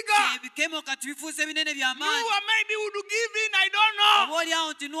too bigger, ebikemo kati bifuuse binene by'amaanyi Noah maybe would give in, I don't know. oba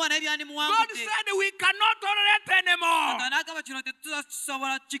oliawo nti nuwa naye God byandimuwangudde said we cannot tolerate anymore. katonda n'agamba kino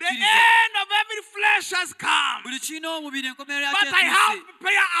tetusobola The kikkiriza end of every flesh has come. buli kirina omubiri enkomerero But I have yakyetuuse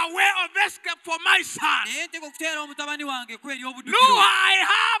prepared a way of escape for my son. naye nteeka okuteera omutabani wange kweri Noah, obuddukiro I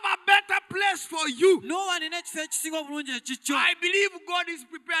have a better place for you. nuwa nina ekifo ekisinga obulungi ekikyo I believe God is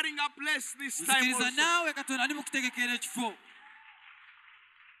preparing a place this time nzikiriza also. naawe katonda ali mu kutegekera ekifo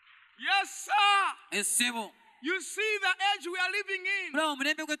Yes, sir. essebo You see the age we are living in. mulaba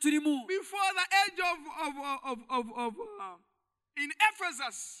omulembe gwe tulimu Before the age of in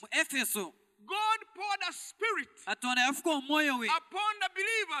Ephesus, mu efeso God poured a spirit katonda yafuka omwoyo we upon the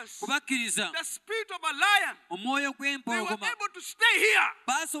believers. kubakkiriza The spirit of a lion. omwoyo They were gw'empologoma able to stay here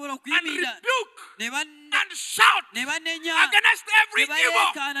baasobola and okuyimirira rebuke and shout ne banenya against every ne evil.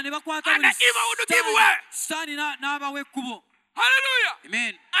 baleekaana ne bakwata And buli the evil would give way. sitaani n'abawa ekkubo Hallelujah.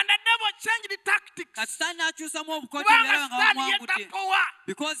 amen And the devil changed the tactics. kati sitaani n'akyusamu obukodyo Kubanga era nga Satan yet bamuwangudde power.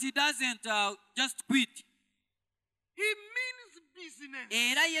 because he doesn't just quit He means business.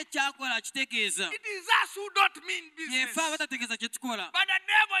 era ye kyakola akitegeeza It is us who don't mean business. yefe abatategeeza kye tukola But the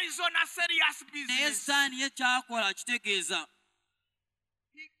devil is on a serious naye business. sitaani ye kyakola akitegeeza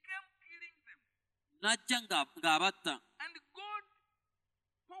He came killing them. n'ajja ng'abatta And God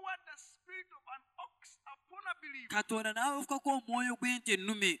poured the spirit of an ox upon a believer. katonda n'abafukako omwoyo gw'ente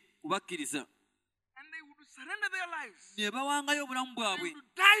ennume kubakkiriza And they would surrender their lives. ne bawangayo obulamu They bwabwe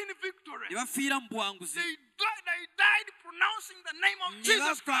would die in victory. ne bafiira mu buwanguzi They died pronouncing the name of ne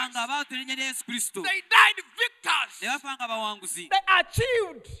Jesus bafa Christ. nga baatula erinnya lya yesu kristo They died victors. ne bafa nga bawanguzi They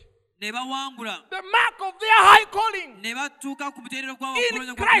achieved ne bawangula the mark of their high calling. ne batuuka ku muteerero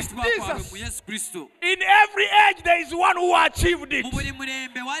In Christ gw'obwakristo kwabwe Jesus. mu yesu kristo In every age, there is one who achieved it. mu buli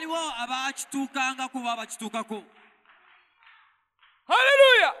mulembe waliwo abakituukangako oba abakituukako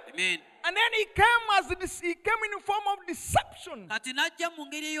Hallelujah. amen And then he came in the form of deception kati n'ajja mu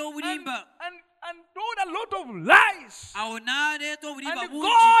ngeri ey'obulimba and told a lot of lies. awo n'aleeta obulimba And bungi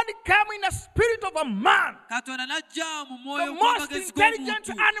God came in the spirit of a man, katonda n'ajja mu the mwoyo most gw'amagezi intelligent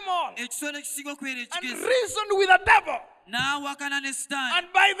g'omuntu animal, ekisolo ekisinga okubeera and ekigezi reasoned with the devil. n'awakana ne sitaani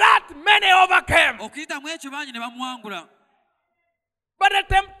And by that, many overcame. okuyita mu ekyo bangi ne bamuwangula But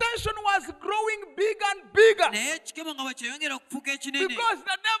the temptation was growing bigger and bigger naye ekikemo nga bwe kyeyongera okufuuka ekinene because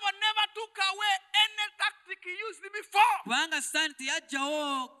the devil never took away any tactic he used before. kubanga sitaani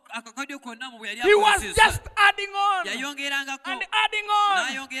teyaggyawo akakodyo konna mu bwe yali He was akozesa just adding on yayongerangako and adding on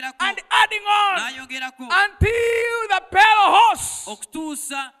n'ayongerako and adding on n'ayongerako until the pale horse,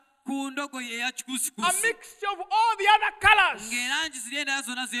 okutuusa ku ndogoyi eya a kikuusikuusi mixture of all the other colors. ng'erangi ziri endala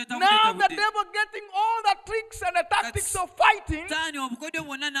zonna Now the zeetabuddetabudde devil getting all the tricks and the tactics of fighting sitaani obukodyo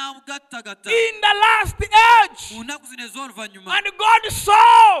bwonna n'abugattagatta in the last age. mu nnaku zino ez'oluvannyuma And God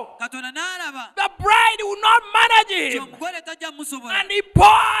saw katonda n'alaba the bride would not manage ti him. omugole tajja musobola And he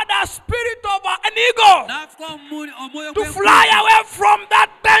poured a spirit of an eagle n'afuka omwoyo to fly away from that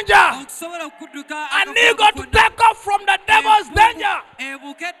danger. an eagle to take off from the devil's danger.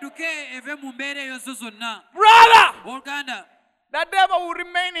 Brother, the devil will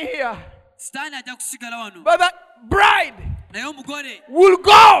remain here. But the bride will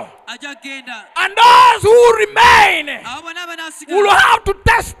go. And those who remain will have to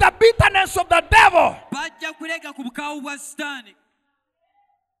test the bitterness of the devil.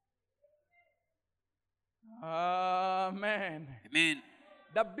 Amen. Amen.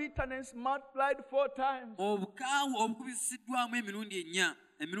 The bitterness multiplied 4 times.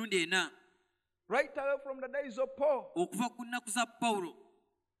 Right away from the days of Paul.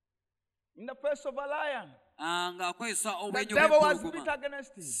 In the face of a lion. The devil was bitter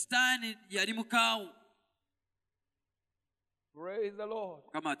against him. Praise the Lord.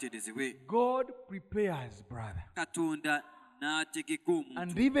 God prepares, brother.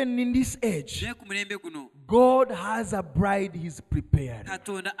 And even in this age, God has a bride He's prepared.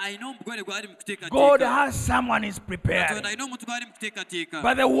 God has someone He's prepared.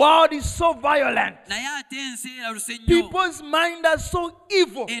 But the world is so violent. People's minds are so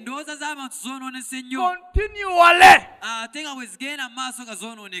evil. Continually.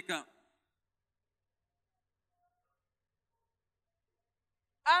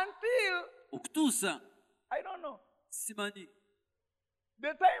 Until, I don't know. The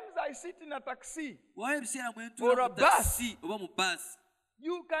times I sit in a taxi or a bus,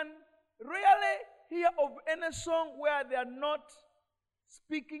 you can rarely hear of any song where they are not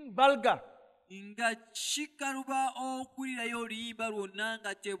speaking vulgar.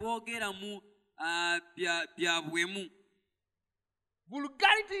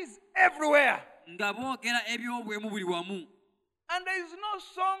 Vulgarity is everywhere. And there is no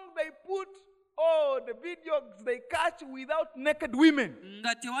song they put or the videos they catch without naked women. And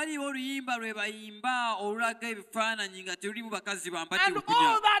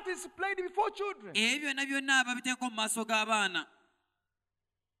all that is played before children. It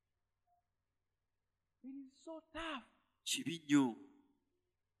is so tough.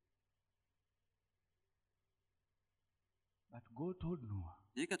 But God told Noah,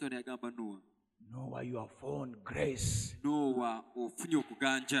 Noah, you have found grace in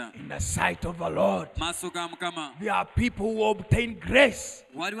the sight of the Lord. There are people who obtain grace.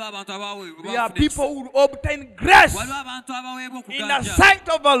 There are people who obtain grace in the sight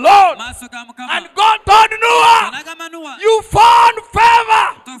of the Lord. And God told Noah, you found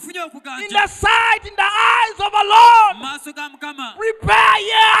favor in the sight, in the eyes of the Lord. Prepare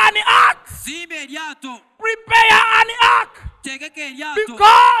ye an ark. Prepare an ark.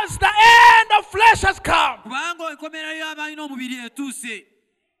 Because the end of flesh has come.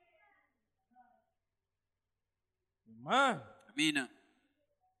 Amen. Amina.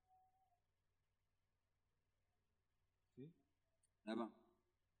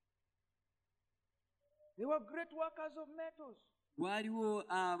 They were great workers of metals.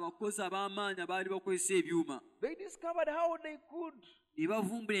 They discovered how they could,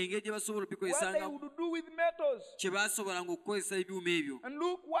 what they would do with metals. And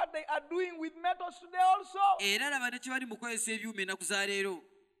look what they are doing with metals today also.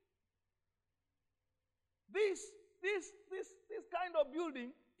 This kind of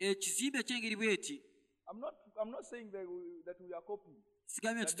building, I'm not saying that we are copying.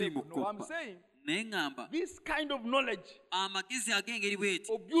 No, I'm saying this kind of knowledge of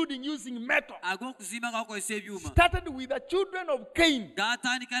building using metal started with the children of Cain. That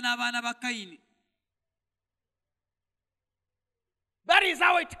is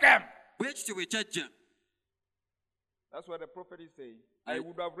how it came. That's what the prophet is saying. I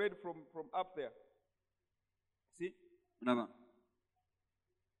would have read from up there. See?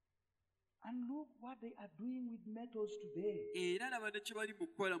 And look what they are doing with metals today. I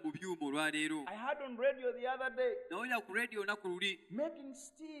heard on radio the other day, making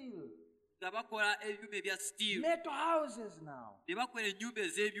steel. Metal houses now. They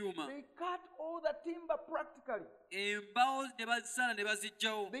cut all the timber practically. They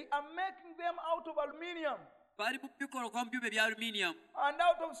are making them out of aluminium. And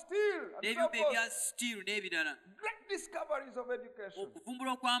out of steel. And so great discoveries of education.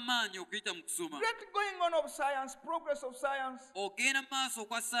 Great going on of science, progress of science.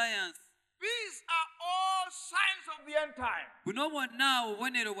 These are all signs of the end time.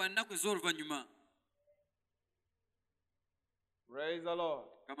 Praise the Lord.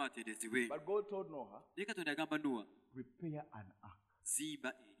 But God told Noah, prepare an ark.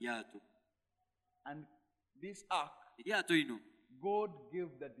 And this ark God gave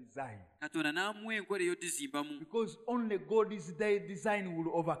the design. katonda n'amuwa enkola ey'odizimbamu Because only God's design will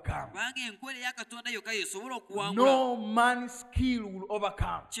overcome. kubanga enkola eya katonda yokka yesobola okuwangula No man's skill will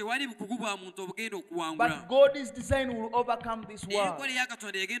overcome. kyewali bukugu bwa muntu obugenda okuwangula But God's design will overcome this world. enkola eya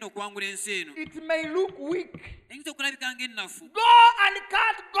katonda yegenda okuwangula ensi eno It may look weak. eyinza okulabika ng'ennafu Go and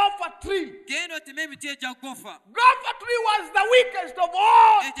cut gopher tree. genda oteme emiti egya gofa Gopher tree was the weakest of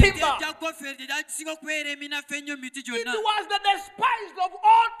all ekyo emiti timber. egya gofa egyo gyakisinga okubeera eminafu ennyo mu miti It gyonna was the despised of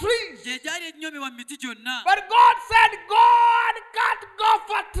all trees. gye gyali ennyomebwa mu miti gyonna But God said, go and cut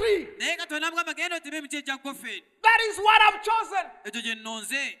gopher tree. naye katonda amugamba genda oteme emiti egya gofa eno That is what I've chosen. ekyo gye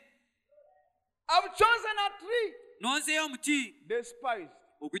nnonze I've chosen a tree. nonzeeyo omuti Despised,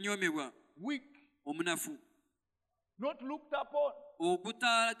 ogunyomebwa weak, omunafu not looked upon.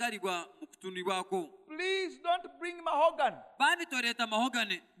 ogutagalibwa mu kutunibwako Please don't bring mahogany. bambi toleeta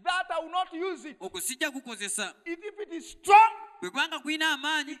mahogane That I will not use it. ogwo sijja gukozesa If it is strong, bwe kubanga gulina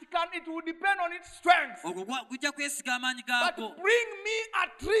amaanyi it will depend on its strength. ogwo gujja kwesiga amaanyi But gaako bring me a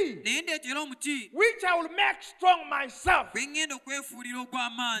tree naye ndeetera omuti which I will make strong myself. gwe ŋŋenda okwefuulira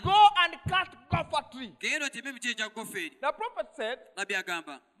ogw'amaanyi Go and cut gopher tree. genda oteme emiti egya gofeeri The prophet said, nabbi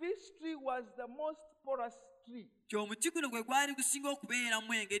agamba this tree was the most porous tree. ti omuti guno gwe gwali gusinga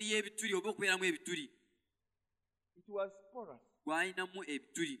okubeeramu engeri y'ebituli oba okubeeramu ebituli It was porous, gwalinamu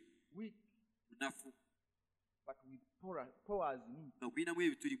ebituli weak, munafu but with pores in it. nga gulinamu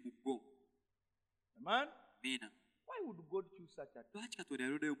ebituli mu gwo Amen? miina Why would God choose such a tree? lwaki katonda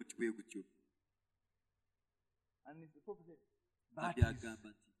yalondayo omuti bwe gutyo And the prophet said, that nabbi is agamba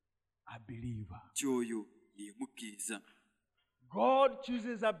nti a believer. ti oyo ye mukkiriza God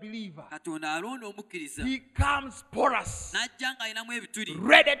chooses a believer. katonda alonda omukkiriza He comes porous, n'ajja ng'alinamu ebituli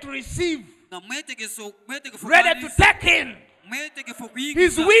ready to receive, nga mwetegefu ready to take in. mwetegefu He's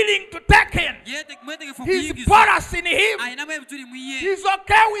okuyingiza willing to take in. mwetegefu He's okuyingiza porous in him. alinamu ebituli mu ye He's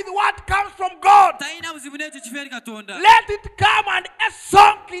okay with what comes from God. talina buzibu n'ekyo kiva eri katonda Let it come and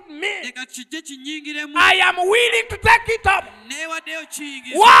sunk in me. leka kijje kinyingiremu I am willing to take it up. neewaddeyo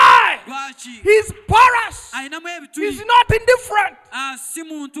kiyingiza Why? lwaki He's porous. alinamu He's ebituli not indifferent. si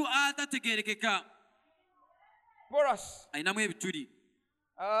muntu atategerekeka Porous. alinamu ebituli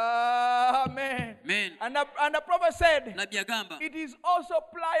Amen. Amen. And the prophet said, nabbi agamba it is also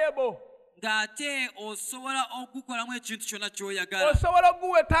pliable. ng'ate osobola okukolamu ekintu kyonna ky'oyagala Osobola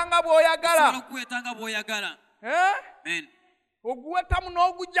okuwetanga osobola bw'oyagala. okukwetanga bw'oyagala Eh? Amen. Oguwetamu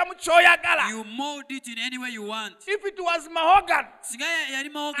n'ogujjamu ky'oyagala. You mold it in any way you want. If it was mahogany Singa yali and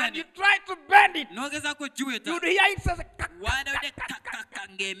you mahogany try to bend it, n'ogezaako giweta you'd hear it says, wandawudde kakaka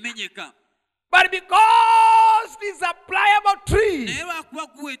ng'emenyeka but because it is a pliable tree naye lwakuba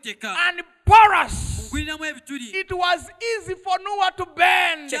guweteka and porous, gulinamu ebituli it was easy for Noah to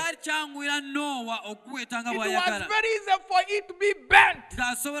bend. kyali kyanguira Noowa okuguweta nga It was bw'ayagala very easy for it to be bent.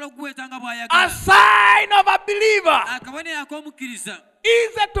 ng'asobola okuguweta nga A bw'ayagala sign of a believer. akabonero ak'omukkiriza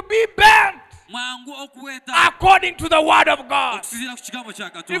Easy to be bent mwangu okuweta according to the word of God. okusinziira ku kigambo kya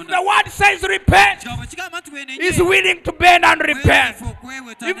If katonda the word says repent, kigambo kigamba nti he's bwenenye willing to bend and repent. weetegefu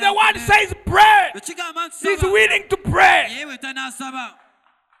okweweta If the word n'akola. says pray, Bwe kigamba nti he's saba willing to pray. yeeweta n'asaba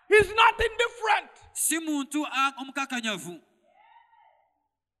He's not indifferent. si muntu omukakanyavu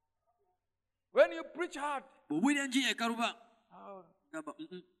When you preach hard, bw'owulira enjiri ekaluba gamba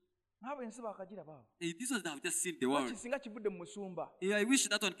naawe ensi bakagiraba. this was I've just seen the world. Kisinga kivudde mu musumba. Yeah, I wish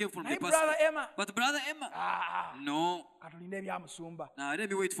that one came from Naye the brother pastor. Emma, But brother Emma, no. katulinde ebya musumba. Now let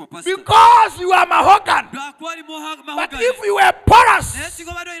me wait for pastor. Because you are mahogany. Lwakwali But mahogany. if you were porous, Naye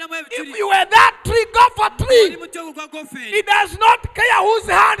singa obadde olinamu if ebituli, you were that tree, go for oli tree. muti ogwo gwa gofeeri. It does not care whose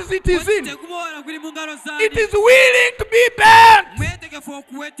hands it is in. Tegubola guli mu ngalo zaani. It is willing to be bent. Mwetegefu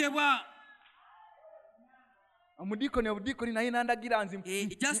okuwetebwa. Omudiikoni naye nandagira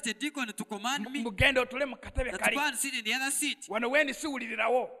nze Just a deacon to command me mugende otule mu katebe that kali. go and sit in the other seat. Wano wendi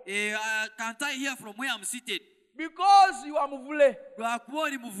siwulirirawo. Can't I hear from where I'm seated? Because you are muvule. Lwakuba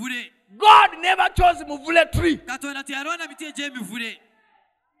oli muvule. God never chose muvule tree. Katonda teyalonda miti egy'emivule.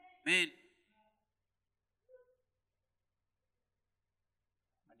 Amen.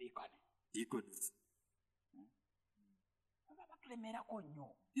 Deacons. Batulemerako nnyo.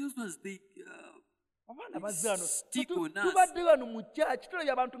 Those ones, they Abaana bazze wano. stick on us. Tubadde wano mu church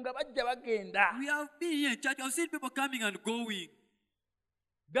tulabye abantu nga bajja bagenda. We have been here in church. I've seen people coming and going.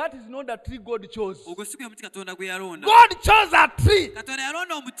 That is not the tree God chose. Ogwo si gwe muti Katonda gwe yalonda. God chose a tree Katonda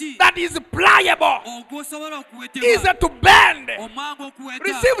yalonda omuti that is pliable, ogwosobola easy okuwetebwa, to bend, omwangu okuweta,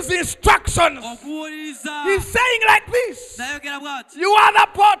 receives instructions. okuwuliriza. He's saying like this, Nayogera bw'ati, you are the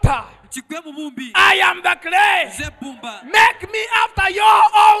potter, kigwe mu bumbi. I am the clay. Nze bbumba. Make me after your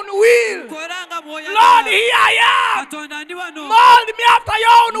own will. Nkora nga bw'oyagala. Lord, here I am. Katonda ndi wano. Mold me after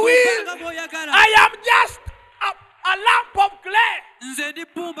your own will. Nkora nga bw'oyagala. I am just a lump of clay. Nze ndi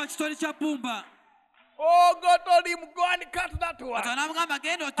bbumba, kitole kya bbumba. Oh, God told him, go and cut that one. Katonda amugamba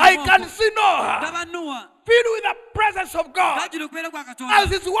genda otema I okwo. can see Noah Ndaba Nuwa. filled with the presence of God N'ajjula okubeera kwa Katonda. as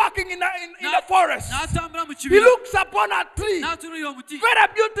he's walking in the forest. N'atambula mu He kibira. looks upon a tree, N'atunuulira omuti. very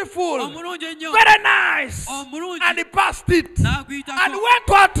beautiful, Omulungi ennyo. very nice, Omulungi. and he passed it N'aguyitako. and went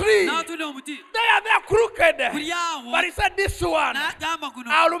to a tree. N'atunuulira omuti. They are crooked, Kuli awo. but he said, this one, N'agamba guno.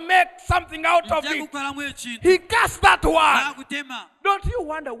 I'll make something out of Nja it. gukolamu ekintu. He cast that one. N'agutema. Don't you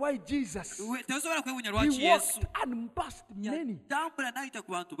wonder why Jesus, Tesobola kwewuunya he lwaki walked Yesu and passed many yatambula n'ayita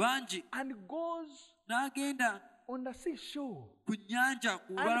ku bantu bangi and goes n'agenda on the seashore ku nnyanja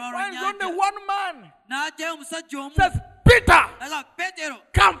ku and lubalama finds only lw'ennyanja one man. n'ajjayo omusajja omu Says, Peter, naga Peetero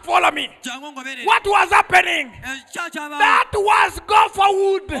come follow me. jangu ngoberere What was happening? ekikya kyabaawo That was gopher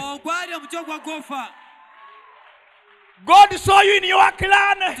wood. ogwali omuti ogwa gofa God saw you in your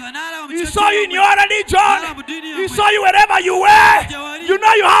clan. He saw you in your religion. He saw you wherever you were. You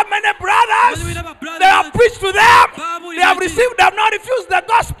know you have many brothers. They have preached to them. They have received, they have not refused the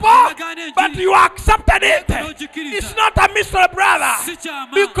gospel. But you accepted it. It's not a mystery, brother.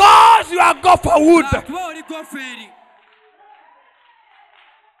 Because you are gopher wood. kuba oli gofa eri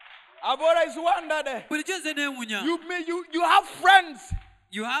I've always wondered. bulijjo nze neewunya You have friends.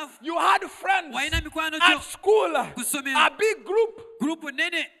 you have You had friends walina mikwano gyo at school. ku ssomero A big group. gurupu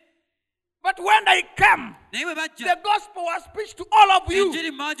nene But when they came, naye bwe bajja the gospel was preached to all of you.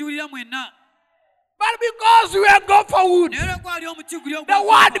 enjiri mwagiwulira mwenna But because you were gopher wood, naye olw'okwali omuti guli the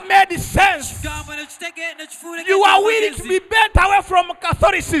word made sense. kigambo nekifuula You are willing to be bent away from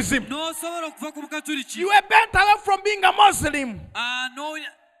Catholicism. n'osobola okuva ku bukatuliki You were bent away from being a Muslim.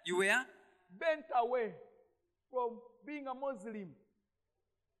 you were Bent away from being a Muslim.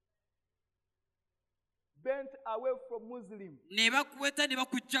 Bent away from Muslim. ne bakuweta ne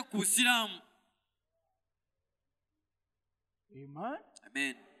bakujja ku busiraamu Amen.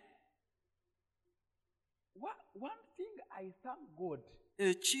 amen One thing I thank God.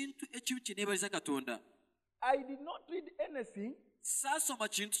 ekintu ekimu kye neebaliza katonda I did not read anything saasoma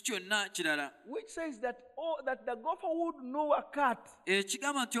kintu kyonna kirala which says that the gopher wood Noah cut.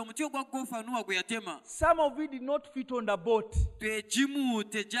 ekigamba nti omuti ogwa gofa Nuwa gwe yatema Some of it did not fit on the boat. egimu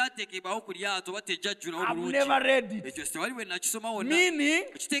tegyateekebwawo ku lyato oba tejjajjulawo I've bulungi never read it. ekyo tewali bwe nakisoma wonna Meaning,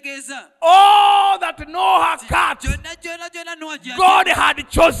 ekitegeeza all that Noah cut, gyonna Nuwa gye God yatema had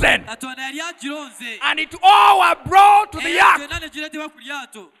chosen. katonda yali agironze And it all were brought to the era ark. gyonna ne gireetebwa ku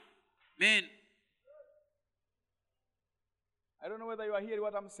lyato amen I don't know whether you are hearing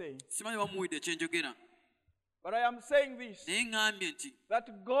what I'm saying. simanyi bamuwulidde ekyenjogera But I am saying this, naye ŋŋambye nti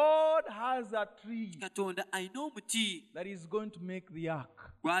that God has a tree katonda alina omuti that is going to make the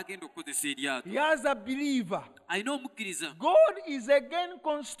ark. gw'agenda okukozesa eryato He has a believer. alina omukkiriza God is again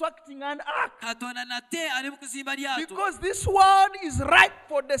constructing an ark katonda nate ali mu kuzimba lyato because this world is ripe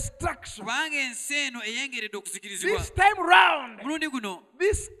for destruction. kubanga ensi eno eyengeredde okuzikirizibwa This time round, mulundi guno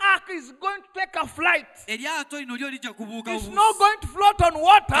this ark is going to take a flight. eryato lino lyo lijja kubuuka It's not going to float on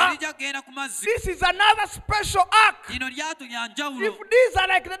water. terijja kugenda ku mazzi This is another special ark. lino lyato lya njawulo If these are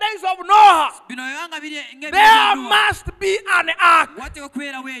like the days of Noah, bino bwebanga biri there ng'ebyonuwa must be an ark. wateekwa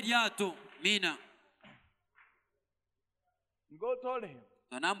kubeerawo eryato miina God told him,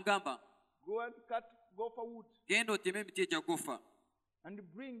 n'amugamba go and cut gopher wood genda oteme emiti egya gofa and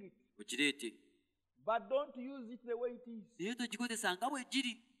bring it. okireete But don't use it the way it is. naye togikozesa nga bwe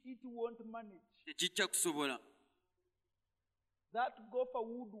giri It won't manage. tekijja kusobola That gopher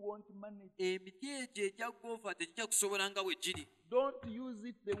wood won't manage. emiti egyo egya gofa tegijja kusobola nga bwe giri Don't use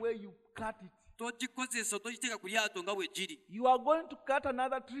it the way you cut it. togikozesa togiteeka ku lyato nga bwe giri You are going to cut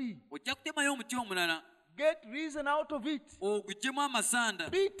another tree. ojja kutemayo omuti omulala Get reason out of it. oguggyemu amasanda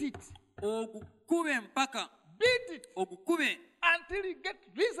Beat it. ogukube empaka Beat it ogukube until you get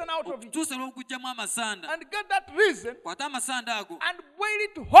reason out of it. okutuusa lw'oguggyamu amasanda And get that reason kwata amasanda ago and boil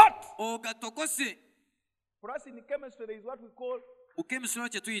it hot. ogatokose For us in chemistry, there is what we call mu kemisolo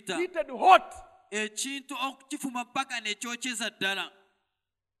kye tuyita heated hot. ekintu okukifuma paka nekyokyeza ddala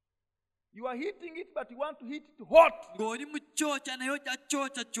You are heating it, but you want to heat it hot. ng'oli mu kyokya naye ojja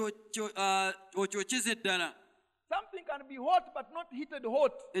kyokya okyokyeze ddala Something can be hot, but not heated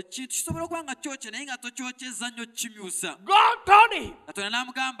hot. ekintu kisobola okuba nga kyokya naye nga tokyokyeza nnyo kimyusa God told him katonda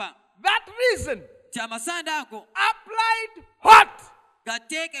n'amugamba that reason ti amasanda ago applied hot.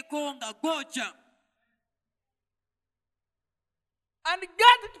 gateekeko nga gookya and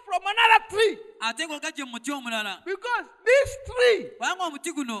get it from another tree. ate ng'ogagye mu muti omulala. Because this tree, Kubanga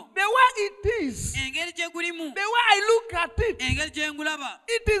omuti guno the way it is, engeri gye gulimu, the way I look at it, engeri gye ngulaba,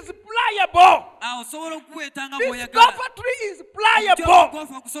 it is pliable. awo osobola okuweeta nga This bw'oyagala. gopher tree is Omuti pliable.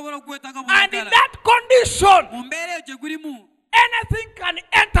 omugofa okusobola okuweeta nga And in bw'oyagala. that condition, Mu mbeera eyo gye gulimu, anything can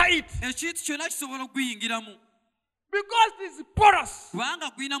enter it. ekintu kyonna kisobola okuguyingiramu. Because it is porous. Kubanga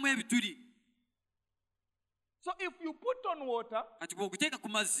guyinamu ebituli. So if you put on water, Kati bw'oguteeka ku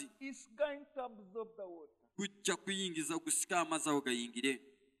mazzi, it's going to absorb the water. gujja kuyingiza gusika amazzi awo gayingire.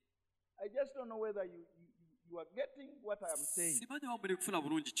 I just don't know whether you are getting what I am saying. Simanyi oba muli kufuna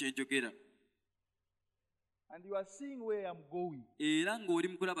bulungi kye njogera. And you are seeing where I'm going. Era ng'oli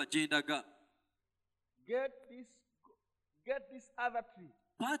mu kulaba gye ndaga. Get this other tree.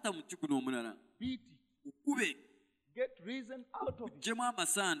 Kwata muti guno omulala. Beat it. Ukube. Get reason out of it. Ggyemu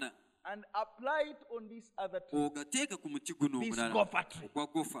amasanda. And apply it on this other tree. Ogateeka ku muti guno This omulala. gopher tree. Ogwa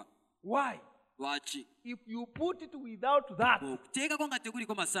gofa. Why? Lwaki? If you put it without that, Okuteekako nga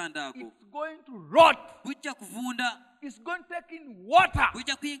teguliko masanda ako. it's going to rot. Bujja kuvunda. It's going to take in water.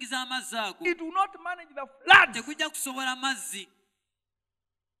 Bujja kuyingiza amazzi ako. It will not manage the floods. Tegujja kusobola mazzi.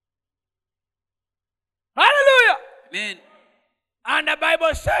 Hallelujah. Amen. And the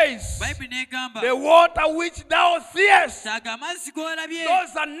Bible says, Bayibuli n'egamba. the water which thou seest, Taga amazzi g'olabye.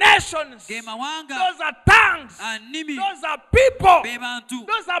 those are nations, Ge mawanga. those are tongues, Annimi. those are people, Be bantu.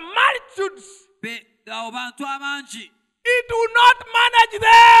 those are multitudes. Abo bantu abangi. It will not manage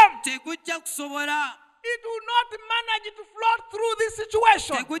them. Tegujja kusobola. It will not manage to float through this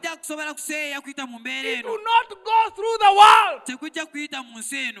situation. Tegujja kusobola kuseeya kuyita mu mbeera It eno. will not go through the world. Tegujja kuyita mu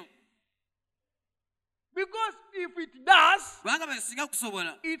nsi eno. Because if it does, Kubanga bwe singa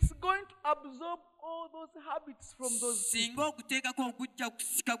kusobola. it's going to absorb all those habits from those Singa okuteekako okujja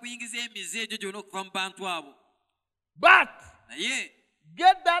kusika kuyingiza emize egyo gyonna okuva mu bantu abo. But Naye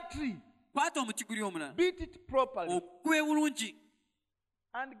get that tree, kwata omuti guli omulala. beat it properly, Okukube bulungi.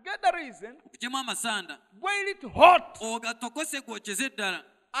 and get the reason, Okugyemu amasanda. boil it hot, Ogatokose gwokyeze ddala.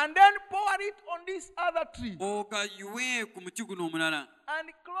 and then pour it on this other tree, Ogayiwe ku muti guno omulala. and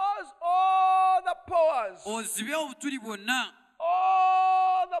close all the pores, Ozibe obutuli bwonna.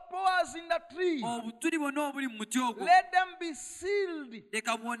 all the pores in the tree. Obutuli bwonna obuli mu muti ogwo. Let them be sealed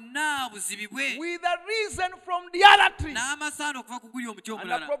Leka bwonna buzibibwe. with a reason from the other tree. N'amasanda okuva ku guli omuti And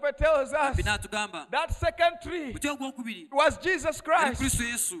the omulala. prophet tells us Bina atugamba. that second tree Muti ogwokubiri. was Jesus Yali Christ. Kristo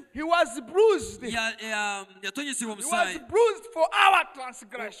Yesu. He was bruised. He Yatonyesebwa was omusaayi. bruised for our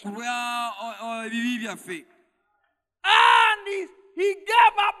transgression. Kulwa ebibi byaffe. And he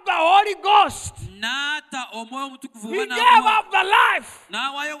gave up the Holy Ghost. N'ata omwoyo omutukuvu He oba gave n'amuwa. up the life.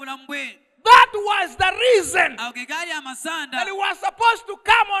 N'awaayo obulamu bwe. That was the reason Ago ge gaali amasanda that he was supposed to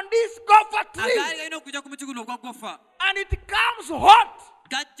come on this gopher tree. agaali galina okujja ku muti guno ogwa gofa. And it comes hot.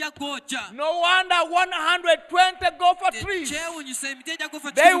 Gajja gwokya. No wonder 120 gopher trees. Kyewuunyisa emiti egya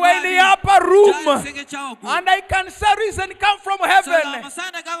gofa They were in the upper room. And I can say reason come from heaven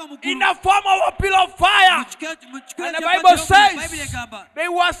amasanda gaba mu in ggulu. the form of a pillar of fire. And the Bible says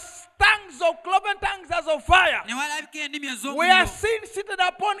there was tongues of cloven tongues as of fire. ne walabika endimi We are ez'omuliro seen seated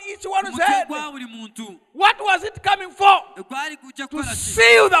upon each one's mutwe head. gwa buli muntu. What was it coming for? Gwali kujja To kukola ki?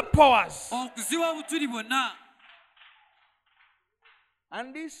 seal the pores. Okuziba obutuli bwonna.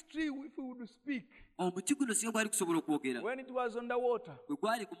 And this tree, if we would speak, Omuti guno singa gwali kusobola okwogera. when it was on the water, Bwe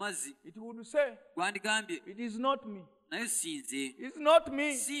gwali ku mazzi it would say, gwandigambye it is not me. naye sinze. It's not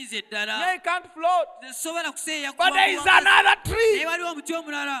me. Sinze ddala. I can't float. Tesobola kuseeya But there is kuba mu mazzi. another Naye tree. waliwo omuti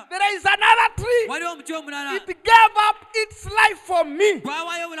omulala. There is another tree. Waliwo omuti omulala. It gave up its life for me.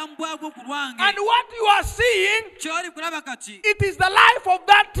 Gwawaayo obulamu bwagwo ku lwange. And what you are seeing, Ky'oli kulaba kati. it is the life of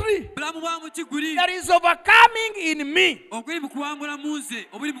that tree Bulamu bwa muti guli. that is overcoming in me. Oguli mu kuwangula mu nze.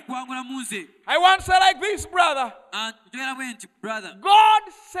 Obuli mu kuwangula mu nze. I want to say like this, brother. Njogera bwe nti brother. God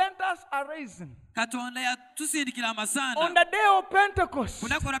sent us a reason. Katonda yatusindikira On amasanda. the day of Pentecost, Ku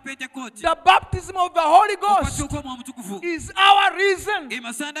lunaku lwa Pentekooti. the baptism of the Holy Ghost Okukwatibwa kw'Omwoyo Omutukuvu. is our reason Ge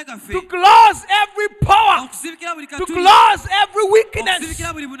masanda gaffe. to close every power, Okusibikira buli to katuli. close every wickedness,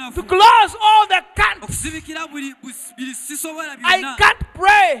 Okusibikira buli bunafu. to close all the cants. Okusibikira buli sisobola I byonna. can't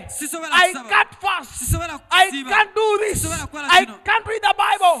pray. Sisobola I kusaba. can't fast. Sisobola I kusiiba. can't do this. Sisobola kukola I kino. can't read the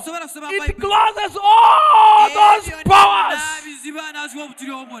Bible. Sisobola kusoma It Bible. closes all those Ebyo powers. n'abiziba n'aziwa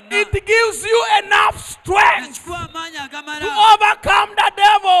obutuli obwo bwonna. It gives you enough strength Ekikuwa amaanyi to agamala overcome the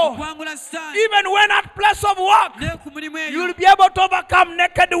devil. okuwangula Sitaani Even when at place of work, ne ku mirimu eyo you'll be able to overcome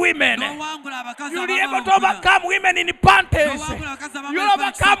naked women. n'owangula abakazi You'll be abambala able to obukunya. overcome women in panties. N'owangula abakazi abambala You'll empale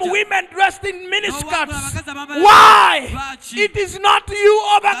overcome ekisajja. women dressed in N'owangula miniskirts. abakazi abambala Why? lwaki? It is not you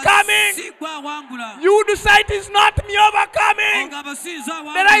overcoming. Si gwe awangula. You decide it is not me overcoming. Ogamba si nze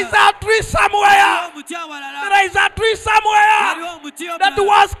There is awangula. a tree Waliwo somewhere. omuti awalala. There is a tree somewhere Waliwo omuti that omulala.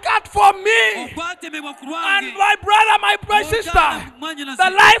 was cut for me. Ogwatemebwa ku And lwange. my brother, my sister, the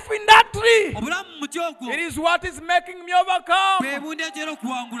life in that tree, obulamu mu muti ogwo it is what is making me overcome. bwe bundeetera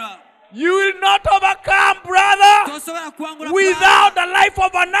okuwangula. You will not overcome, brother, Tosobola kuwangula without the life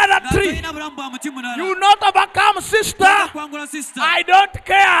of another nga tree. tolina bulamu bwa muti mulala. You will not overcome, sister. Tosobola kuwangula sister. I don't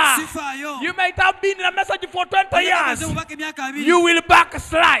care. Sifaayo. You might have been in a message for 20 years. Oyagaliza mubaka emyaka abiri. You will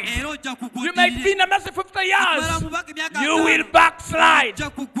backslide. Era ojja kugwa You might be in oddirire. a message 50 Okumala years. mubaka emyaka You will ataano. backslide. Ojja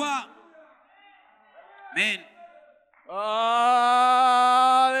kugwa. Amen.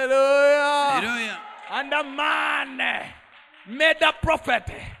 Hallelujah. Haleluya. And the man made a prophet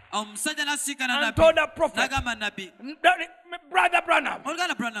Omusajja n'asiikana and nabbi. told the prophet, N'agamba nabbi. Brother Branham,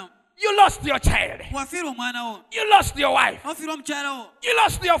 Oluganda Branham, you lost your child. wafiirwa omwana wo. You lost your wife. Wafiirwa mukyala wo. You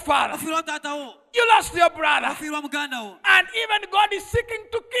lost your father. Wafiirwa taata wo. You lost your brother. Wafiirwa muganda wo. And even God is seeking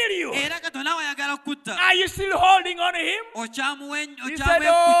to kill you. Era Katonda we ayagala kutta. Are you still holding on him? He said,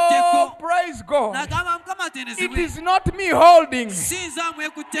 oh, Okyamwekutteko. praise God. N'agamba Mukama It atendezebwe. is not me holding. Si nze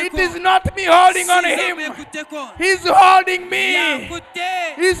amwekutteko. It is not me holding on Si nze him. amwekutteko. He's holding me.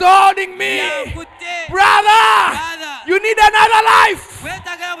 Yankutte. He's holding me. Yankutte. Brother, Brother. you need another life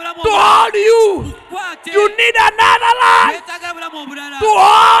Weetaaga bulamu to obulala. hold you. Kwate. You need another life Weetaaga bulamu obulala. to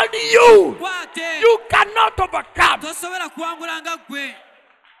hold you. Kwate. You cannot overcome. Tosobola kuwangula nga ggwe.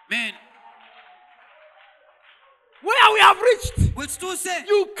 Amen. Where we have reached, Bwe kituuse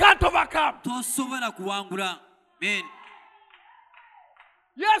you can't overcome. tosobola kuwangula. Amen.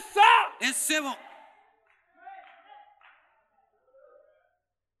 Yes, sir. Essebo.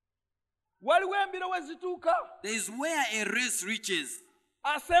 Waliwo embiro we zituuka There is where a race reaches.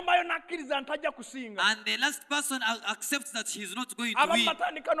 asembayo nakkiriza ntajja kusinga. And the last person accepts that he is not going to Abamu win.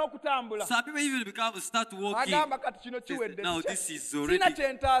 batandika n'okutambula. Some people even start walking. Agamba kati kino kiwedde. Now this is already. Sina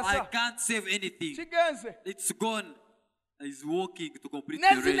kye ntaasa. I can't save anything. Kigenze. It's gone. He's walking to complete Ne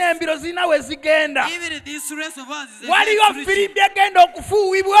the zino race. embiro zirina we zigenda. Even this race of us is a Waliyo race reaching. firimbi egenda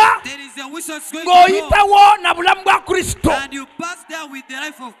okufuuwibwa There is a whistle that's going to blow. ng'oyitawo na bulamu bwa Kristo. And you pass there with the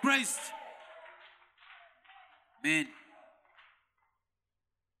life of Christ. Amen.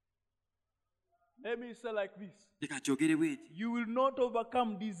 Let me say like this. Leka nkyogere bwe nti. You will not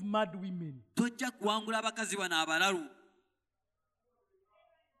overcome these mad women. Tojja kuwangula abakazi bano abalalu.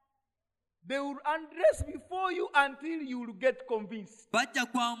 They will undress before you until you will get convinced. Bajja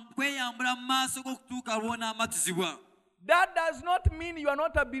kweyambula mu maaso g'okutuuka lw'onaamatizibwa. That does not mean you are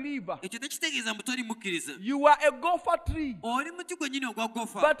not a believer. Ekyo tekitegeeza mbu toli mukkiriza. You are a gopher tree. Oli muti gwennyini ogwa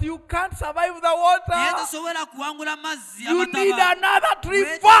gofa. But you can't survive the Naye water. tosobola kuwangula mazzi You need amataba. another tree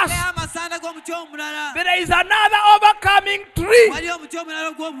Weetaaga first. amasanda g'omuti omulala. There is another overcoming tree. Wali omuti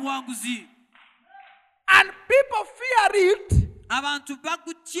omulala gw'obuwanguzi. And people fear it Abantu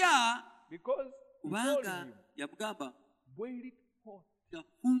bagutya because he told kubanga him, yamugamba boil it hot.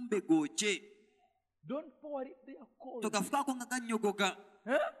 gafumbe gookye. Don't pour it there cold. Togafukaako nga gannyogoga.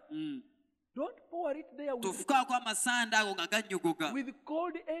 Huh? Don't pour it there Tofukaako amasanda ago nga gannyogoga. with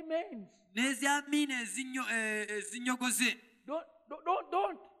cold amens. N'ezyamiina ezinyogoze.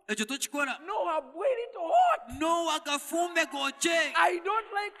 Don't. Ekyo tokikola. No, boil it hot. Nowa gafumbe gookye. I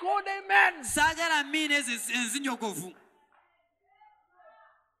don't like cold amens. Saagala miina ezo enzinyogovu.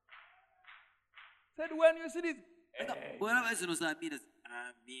 Said when you see this, Bw'olaba zino za miina.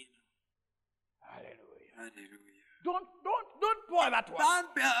 Amiina. hallelujah. Hallelujah. Don't pour that one.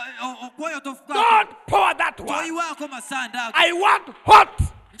 Bambi okwoyo tofukaako. Don't pour that one. Toyiwaako masanda ago. I want hot,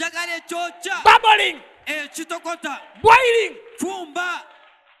 Njagala ekyokya. bubbling, Ekitokota. boiling. Fumba.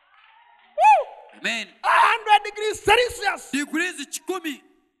 Woo! Amen. 100 degrees Celsius. Degrees 100.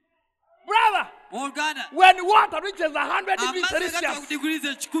 Brother, Oluganda. when water reaches 100 degrees Amazzi gatuuka ku Celsius, degrees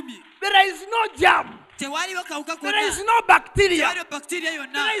 100. there is no germ. Tewaliwo kawuka There konna. is no bacteria. Tewaliwo bacteria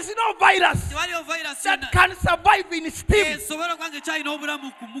yonna. There is no virus Tewaliwo virus that yonna. can survive in steam. Esobola okuba ng'ekyalina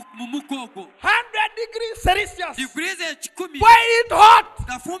obulamu mu mukka ogwo. 100 degrees Celsius. Degrees 100. Boil it hot.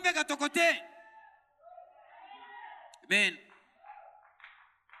 Gafumbe gatokote. Amen.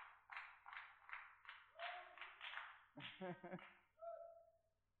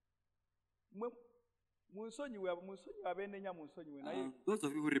 Those of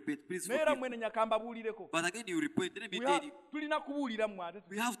you who repent, please Mera forgive. mwene nyakamba bulireko. But again, you repent. Let me tell you, Tulina kubulira mwate.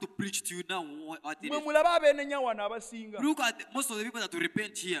 we have to preach to you now what it Mwe is. mulaba abenenya wano abasinga. Look at most of the people that will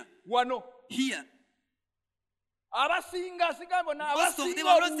repent here. Wano. Here. Abasinga sigabo na Most of them,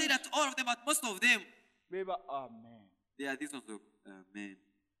 abasinga. I'm not saying that all of them, but most of them, Beba amen. they are these ones of amen.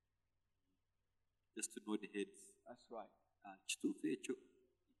 Just to know the heads. That's right. Kituufu ekyo.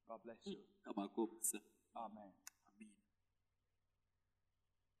 God bless you. Kamaako omukisa. Amen. Amen.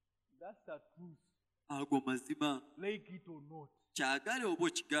 That's the truth. Ago mazima. Like it or not. Kyagale oba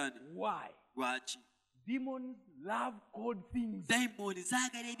okigaane. Why? Lwaki? Demons love cold things. Daimoni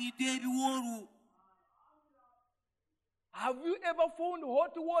zaagala ebintu ebiwolu. Have you ever found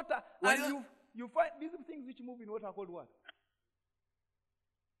hot water Well, and you find these things which move in water are called what?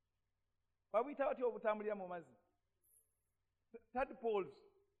 Babita obutambulira mu mazzi. Tadpoles.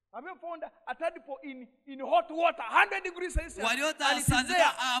 Have you found a tadpole in hot water, 100 degrees Celsius? Wali And it is otasanze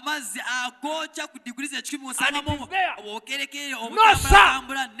there. amazzi agookya ku degrees ekikumi osangamu And it is there. obwokerekere No, sir.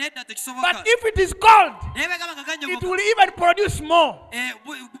 obutambula nedda tekisoboka. But if it is cold, naye bagamba nga it ganyogoka will even produce more.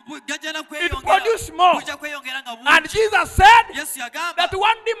 gajja na It produce more. kujja kweyongera nga And bungi. Jesus said Yesu yagamba that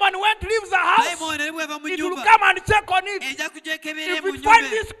one demon went to leave the house, dayimooni ne bw'eva mu it will nnyumba come and check on it. ejja kujja ekebera If mu it finds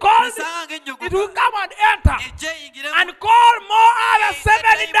nnyumba this cold, esanga it will ng'enyogoka come and enter ejja eyingiremu and call more other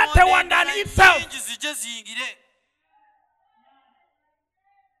seven dirty one than itself. nyingi zijje ziyingire.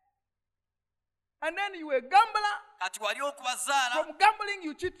 And then you a gambler. Kati wali okubazaala From gambling,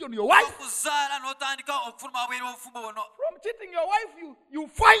 you cheat on your wife. okuzaala n'otandika okufuluma wabweru obufumbo buno From cheating your wife, you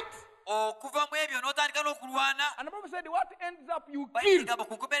fight. okuva mu ebyo n'otandika n'okulwana And the Bible said, what ends up, you kill. bayigamba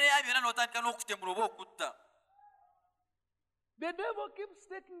ku nkomerero ya byonna n'otandika n'okutemula oba okutta. The devil keeps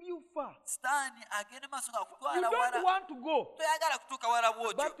taking you far. sitaani agenda maaso You ng'akutwala don't wala want to go, toyagala kutuuka wala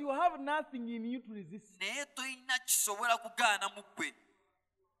bw'otyo but you have nothing in you to resist. naye toyina kisobola kugaana mu ggwe.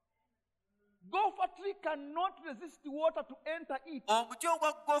 Gopher tree cannot resist the water to enter it. omuti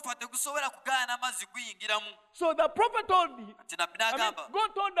ogwa gofa tegusobola kugaana amazzi guyingiramu. So the prophet told me, kati nabbi n'agamba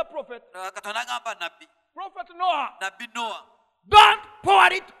God told the prophet, katonda n'agamba Prophet Noah, nabbi Nowa don't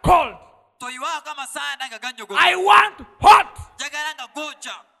pour it cold. toyiwaako amasanda nga ganyogoga I want hot. njagala nga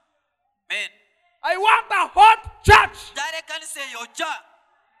gookya. Amen. I want a hot church. njagala ekkanisa eyokya.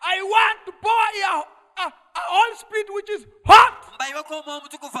 I want to pour a Holy Spirit which is hot. mbayiweko omwoyo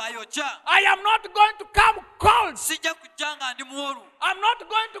omutukuvu ayokya. I am not going to come cold. sijja kujja nga ndi muwolu. I'm not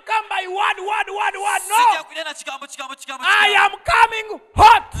going to come by word. sijja No. kulya na kigambo. I am coming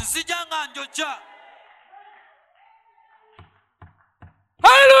hot. nzija nga njokya.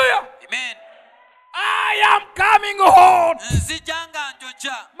 Hallelujah. Amen. I am coming hot. nzija nga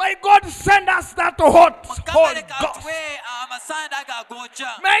njokya. May God send us that hot Mukama Holy leka Ghost. atuwe amasanda ago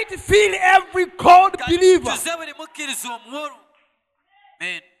agookya. May it fill every cold believer. tuze buli mukkiriza omuwolu.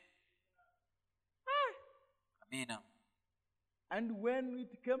 Amen. Amina. And when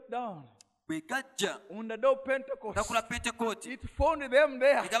it came down bwe gajja on the day of Pentecost, olunaku lwa pentekooti it found them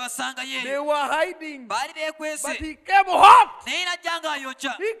there. ne gabasangayo They eyo were hiding. baali But beekwese he came hot. naye najja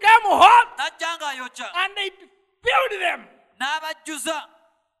ng'ayokya. He came hot. najja ng'ayokya And it filled them. n'abajjuza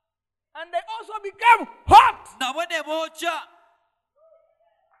And they also became hot. nabo ne bookya.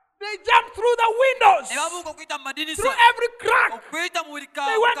 They jumped through the windows, ne babuuka okuyita mu madinisa through every crack. okuyita mu buli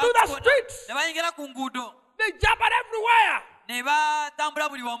They went to the streets. ne bayingira ku nguudo They jumped everywhere, ne batambula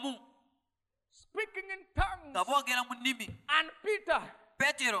buli wamu speaking in tongues. nga boogera mu nnimi. And Peter,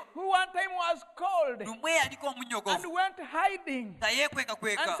 Peetero who one time was cold, lumu eyaliko and omunyogovu went hiding, nga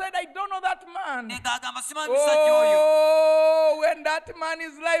yeekwekakweka and said, I don't know that man. ne ng'agamba simanyi musajja oyo. Oh, when that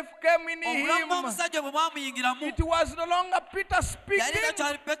man's life came in obulamu him, bw'omusajja bwe mwamuyingiramu it was no longer Peter yali speaking.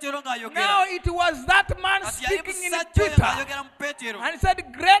 gakyali Peetero Now ng'ayogera. it was that man kati yali speaking in musajja oyo Peter. ng'ayogera mu Peetero. And said,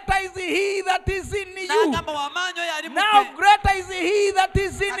 greater is he that is in you. n'agamba w'amaanyi oyo ali mu Now ggwe. greater is he that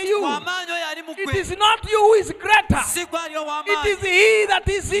is in Kati you. w'amaanyi oyo ali mu It ggwe. is not you who is greater. si gwe ali It ow'amaanyi. is he that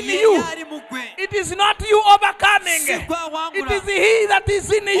is in Ye you. ali mu ggwe. It is not you overcoming. si gwe It awangula. is he that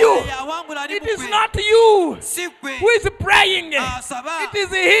is in Oyo you. awangula ali It mu is ggwe. not you si gwe who is praying. asaba. It is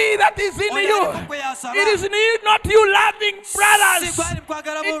he that is in Oyo you. ali mu ggwe y'asaba. It is not you loving si brothers. gwe ali mu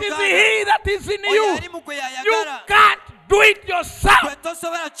kwagala It is booluganda. he that is in Oyo you. ali mu ggwe You y'ayagala. can't do it yourself. gwe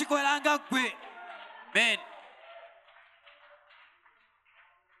tosobola kikola nga ggwe. Amen.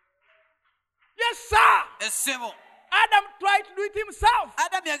 Yes, sir. essebo Adam tried to do it himself.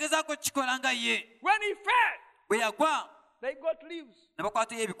 adamu yagezaako kikola nga ye. When he fell, bwe yagwa they got leaves. ne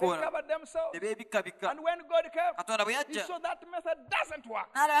bakwatayo They ebikoola covered themselves. ne beebikkabikka. And when God came, katonda bwe he yajja saw that method doesn't work.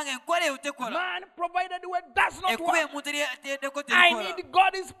 n'alaba ng'enkola eyo tekola. Man provided way does not ekkuba work. emuntu eryeddeko I terikola. need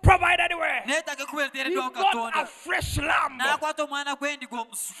God is provided way. neetaaga ekkuba he got a fresh lamb.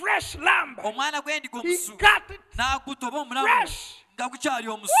 Fresh lamb. He cut it fresh. Woo!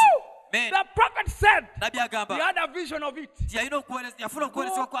 The prophet said he had a vision of it.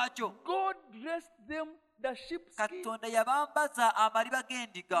 God dressed them, the sheep's skin,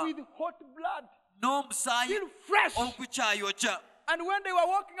 with hot blood, still fresh. And when they were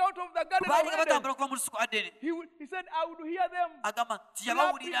walking out of the Garden of Eden, he said, I would hear them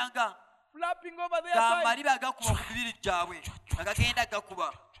flapping over their side.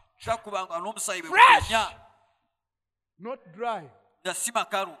 Fresh, not dry.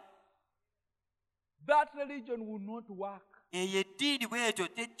 That religion will not work.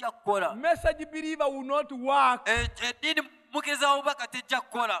 Message believer will not work.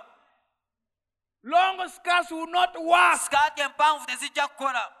 Long skirts will not work.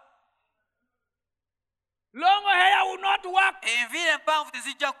 Long hair will not work.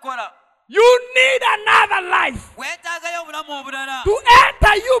 You need another life to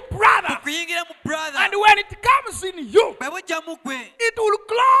enter you, brother. And when it comes in you, it will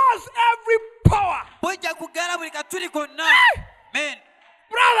close every power. Hey!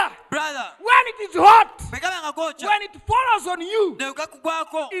 Brother, when it is hot, when it falls on you,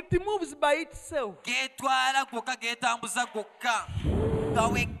 it moves by itself.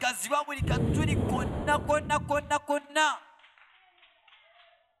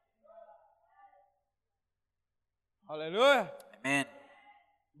 Hallelujah. Amen.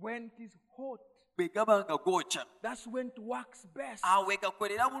 When it is hot, that's when it works best.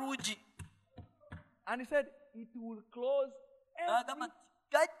 And he said, it will close every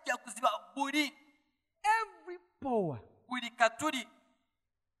power,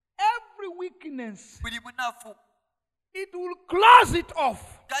 every weakness. It will close it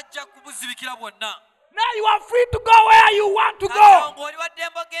off. Now you are free to go where you want to go.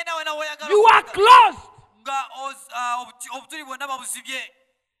 You are closed.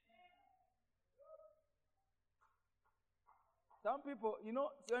 Some people,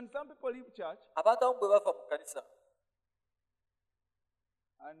 when some people leave church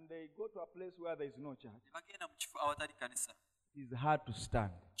and they go to a place where there is no church, it is hard to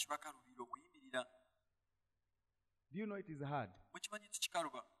stand. Do you know it is hard?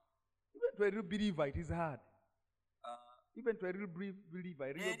 Even to a real believer, it is hard. Even to a real believer,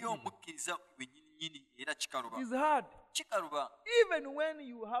 it is hard. Even when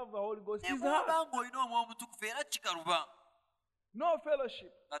you have the Holy Ghost, it is hard. No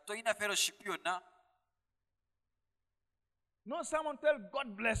fellowship. No someone tell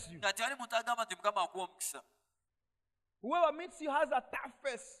God bless you. Whoever meets you has a tough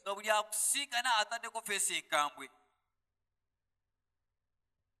face.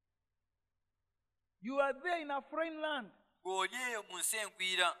 You are there in a foreign land.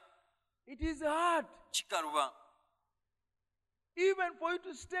 It is hard. Even for you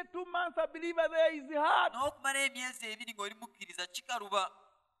to stay 2 months a believer there is hard.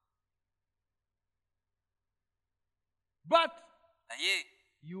 But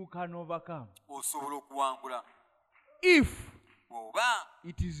you can overcome if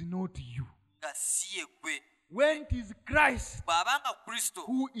it is not you. When it is Christ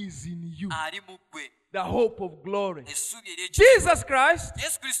who is in you, the hope of glory. Jesus Christ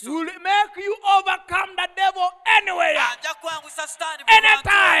will make you overcome the devil anywhere,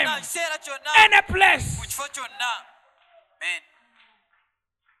 anytime, any place.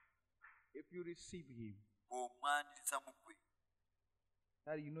 If you receive him,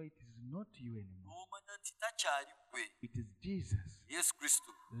 that you know it is not you anymore. It is Jesus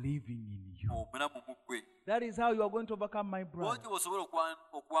living in you. That is how you are going to overcome, my brother.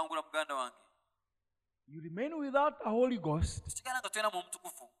 You remain without the Holy Ghost,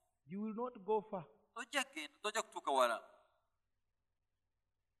 you will not go far.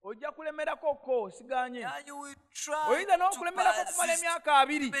 Ojja kulemerako ko siganye. Oyinza n'okulemerako kumala emyaka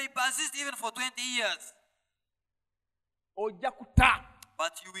 2. Ojja kuta.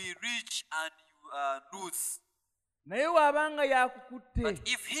 But you will reach and you lose. Naye wabanga yakukutte, but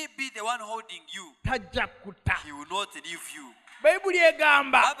if he be the one holding you, tajja kuta. He will not leave you. Bayibuli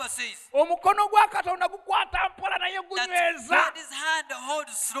egamba omukono gwa Katonda gukwata mpola naye gunyweza.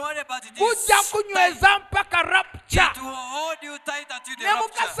 Gujja kunyweza mpaka rapture. Ne mu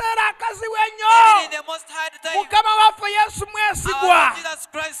kaseera akazibu ennyo Mukama waffe Yesu mwesigwa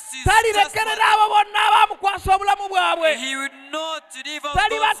talirekerera abo bonna abamukwasa obulamu bwabwe.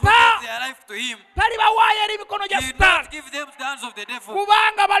 Talibata, talibawaayo eri mikono gya Sitaani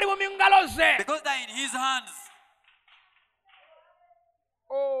kubanga bali mu ngalo ze.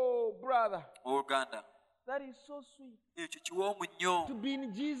 Oh, brother. Uganda. That is so sweet. ekyo kiwoomu nnyo To be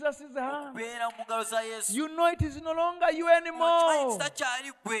in Jesus' hand. okubeera mu ngalo za yesu You know it is no longer you okimanyi anymore.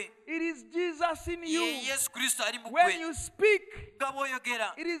 kitakyali gwe It is Jesus in ye you. yesu kristo ali mu When gwe you speak, nga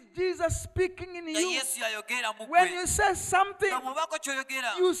bw'oyogera it is Jesus speaking in nga you. yesu yayogera mu When gwe you say something, nga bw'obaako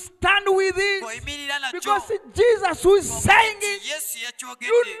ky'oyogera you stand with it. ng'oyimirira nakyo Because it's Jesus who is saying it. yesu You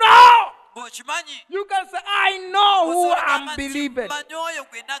yakyogedde know. ng'okimanyi You can say, I know who I'm believing. manyi oyo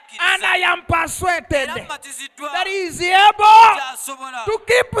gwe And nakkiriza I am persuaded era mmatiziddwa that he is able kyasobola to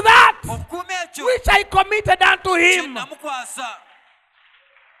keep that okukuuma ekyo which I committed unto kye him. namukwasa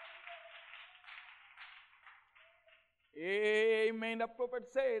Amen. The prophet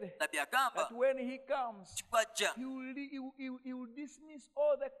said nabbi agamba that when he comes, kibwajja he will dismiss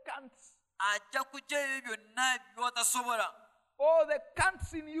all the cants, ajja kujja ebyo byonna by'otasobola all the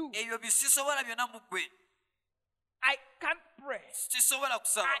cants in you. ebyo bisisobola byonna mu ggwe I can't pray. sisobola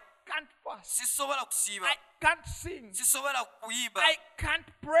kusaba I can't fast. sisobola kusiiba I can't sing. sisobola kuyimba I can't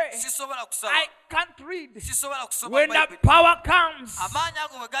pray. sisobola kusaba I can't read. sisobola kusoma When the Bayibuli. power comes, amaanyi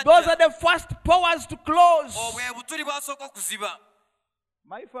ago bwe those are gajja the first powers to close. obwe butuli bwasooka okuziba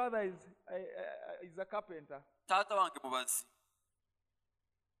My father is a carpenter. taata wange mubazi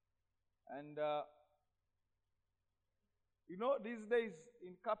And you know, these days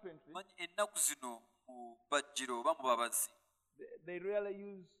in carpentry, manyi ennaku zino mu bajjiro oba mu babazi they rarely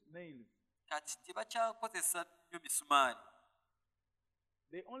use nails. kati tebakyakozesa nnyo misumaali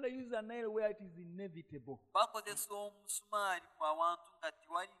They only use a nail where it is inevitable. bakozesa omusumaali mu awantu nga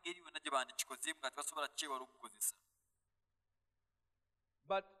tewali ngeri yonna gye bandikikozeemu nga tebasobola kyewala okukozesa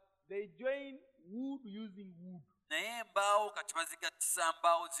But they join wood using wood. naye embaawo kati bazigattisa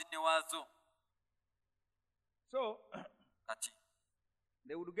mbaawo zinne waazo So kati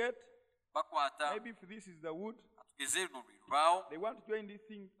they would get, bakwata maybe if this is the wood, katugeze luno lwe lubaawo they want to join this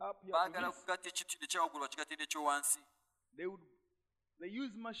thing up here. To baagala this. kugatta ekintu ekyawaggulu bakigatte n'ekyowansi They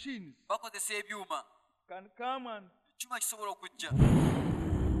use machines. bakozesa ebyuma Can come and ekyuma kisobola okujja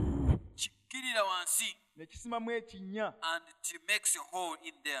kikkirira wansi nekisimamu ekinnya. and it makes a hole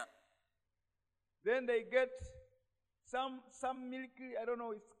in there Then they get some milk. I don't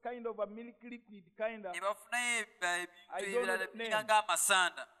know. It's kind of a milk liquid, kind of. ne bafunayo ebintu I don't ebirala know the biringa name.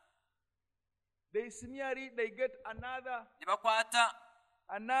 ng'amasanda They smear it. They get ne bakwata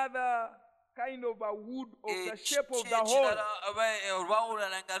another kind of a wood of the shape of ekiki the hole. ekirala oba olwawo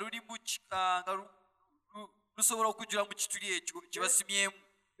olulala nga lulimu lusobola okujjula mu kituli ekyo kye basimyemu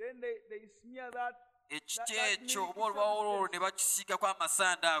Then they smear that ekiti that ekyo milk oba olwawo olwo substance ne bakisiigako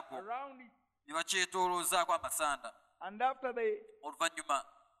amasanda ago around it, ne bakyetooloozaako amasanda and after oluvannyuma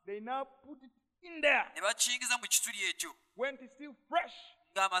they now put it in there ne bakiyingiza mu kituli ekyo when it's still fresh,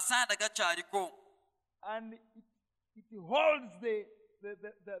 ng'amasanda gakyaliko and it holds the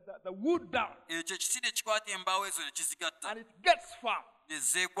wood down, ekyo ekiti ne kikwata embaawo ezo ne kizigatta and it gets firm. ne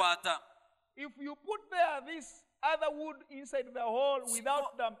zeekwata If you put there this other wood inside the hole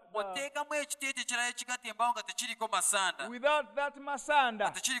without oteekamu ekiti ekyo ekirala ekigatta embaawo nga tekiriko masanda without that nga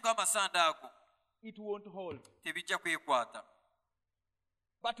masanda, tekiriko amasanda ago it won't hold. tebijja kwekwata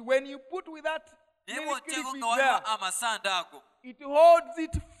But when you put with that naye milk bw'oteeko liquid nga waliwo there, amasanda ago it holds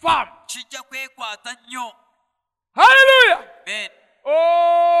it firm. kijja kwekwata nnyo Hallelujah! men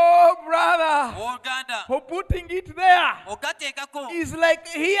Oh, brother, owooluganda for putting it there ogateekako is like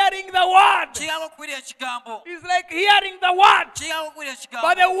hearing the word. kiyinza okuwulira ekigambo It's like hearing the word. kiyinza okuwulira But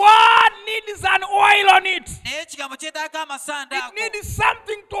ekigambo the word needs an oil on it. naye ekigambo kyetaaga amasanda It ago needs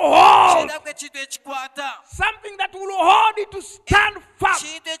something to hold. kyetaaga ekintu ekikwata Something that will hold it to stand firm.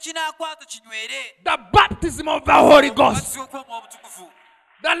 kintu ekinaakwata kinywere The baptism of the Holy Ghost. obubatisi bw'Omwoyo Omutukuvu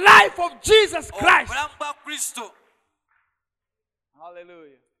The life of Jesus Christ. obulamu bwa kristo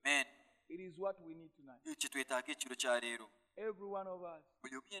Hallelujah. men It is what we need tonight. ekyo twetaaga ekiro kya leero Every one of us,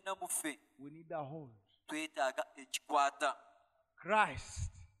 buli omu yenna mu ffe we need a hold. twetaaga ekikwata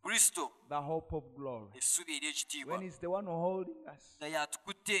Christ, kristo the hope of glory. essubi ery'ekitiibwa When he's the one holding us, nga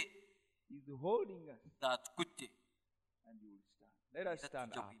y'atukutte he's holding us, ng'atukutte and you will stand. Let us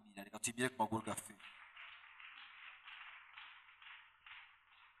stand tujja up. kuyimirira leka tuyimirire ku magulu gaffe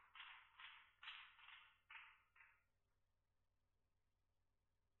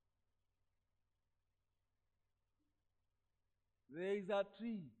There is a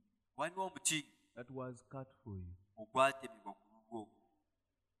tree waliwo omuti that was cut for you. ogwatemebwa ku lulwo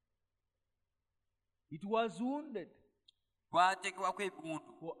It was wounded gwateekebwako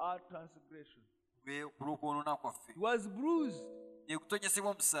ebiwundu for our transgression. ku lw'okwonoona kwaffe It was bruised ne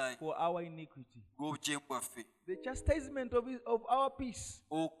gutonyesebwa omusaayi for our iniquity. lw'obujeemu bwaffe The chastisement of our peace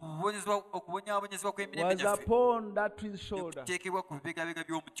okubonyaabonyezebwa kw'emirembe was gyaffe upon that his shoulder. kuteekebwa ku bibegabega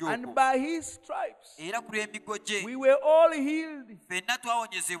by'omuti And ogwo by his stripes, era ku lw'emiggo gye we were all healed. ffenna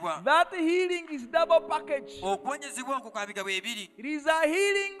twawonyezebwa. That healing is double package. Okuwonyezebwa okwo kwa bigabo ebiri. It is a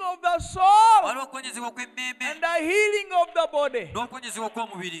healing of the soul Waliwo okuwonyezebwa okw'emmeme and a healing of the body. n'okuwonyezebwa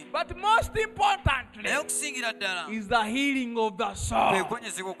okw'omubiri. But most importantly Naye okusingira ddala is the healing of the kwe soul.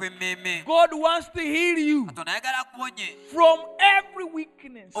 kuwonyezebwa okw'emmeme. God wants to heal you Katonda ayagala akuwonye from every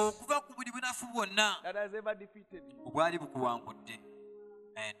weakness okuva ku buli bunafu bwonna that has ever defeated you. obwali bukuwangudde.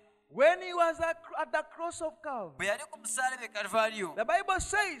 Amen. When he was at the cross of Calvary, bwe yali ku musaalaba e Kaluvaliyo, the Bible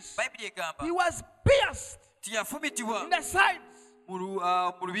says Bayibuli egamba he was pierced tiyafumitibwa in the sides mu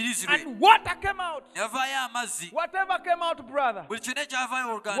lubirizi lwe and water came out. ne wavaayo amazzi. Whatever came out, brother, Buli kyonna ekyavaayo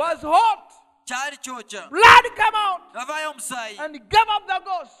oluganda was hot. kyali kyokya. Blood came out Ne wavaayo omusaayi and gave up the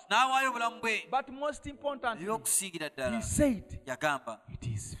ghost. n'awaayo obulamu bwe. But most importantly, Eby'okusingira he ddala said, yagamba it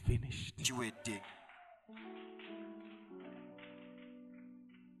is finished. kiwedde.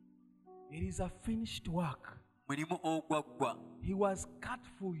 It is a finished work. Mulimu ogwaggwa. He was cut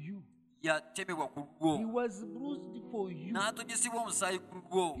for you. Yatemebwa ku He lulwo was bruised for you. n'atonyesebwa omusaayi ku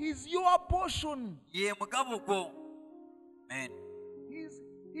lulwo. He's your portion. Ye mugabo gwo. Amen.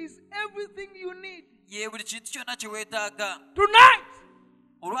 He's everything you need. Ye buli kintu kyonna kye weetaaga. Tonight,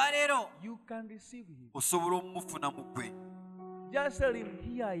 Olwaleero you can receive him. osobola omufuna mu gwe. Just tell him,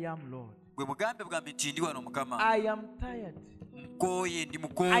 here I am, Lord. Gwe mugambe bugambe nti ndi wano Mukama. I am tired. Nkooye ndi I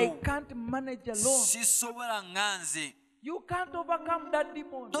mukoowu. can't manage alone. Sisobola nganze. You can't overcome that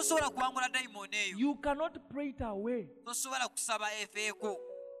demon. Tosobola kuwangula dayimooni eyo. You cannot pray it away. Tosobola kusaba efeeko.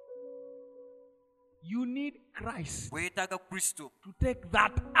 You need Christ Weetaaga Kristo to take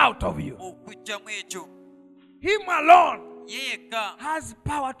that out of you. okuggyamu ekyo. Him alone Ye yekka has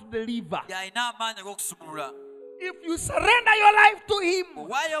power to deliver. y'alina amaanyi ag'okusumulula. If you surrender your life to him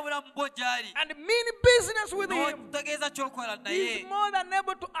Owaayo obulamu bwo gy'ali and mean business with him, n'otegeeza ky'okola he's naye more than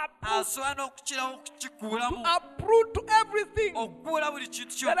able to asobola n'okukirawo okukikuulamu uproot everything okukuula buli kintu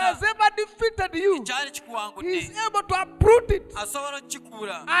that kyonna has ever defeated you. ekyali He's kikuwangudde. able to uproot it. Asobola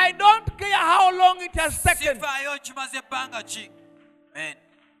okukikuula. I don't care how long it has taken. Sifaayo kimaze ebbanga ki. Amen.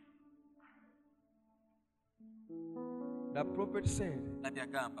 The prophet said, Nabbi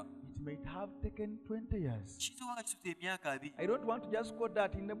agamba it may have taken 20 years. kiyinza okuba nga kisudde emyaka 2. I don't want to just quote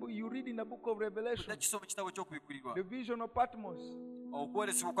that in the book. You read in the book of Revelation, Takisoma ekitabo ky'okubikkulirwa. the vision of Patmos.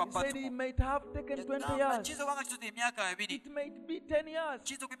 Okwolesebwa kwa He said it Patmo. may have taken 20 Yagamba years. kiyinza okuba nga kisudde emyaka 2. It may be 10 years.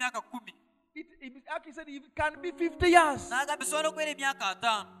 Kiyinza okuba emyaka 10. It actually said it can be 50 years. N'agamba esobola okubeera emyaka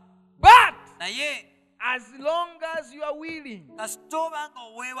 5. But Naye as long as you are willing, kasita oba nga you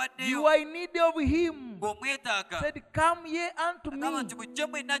oweewaddeyo are in need of him. ng'omwetaaga. Said, come ye unto Agamba nti me, mujje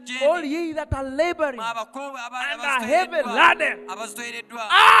mwenna gye all ndi. ye that are laboring, Mwe abakoowe and are heavy laden. abazitoyereddwa.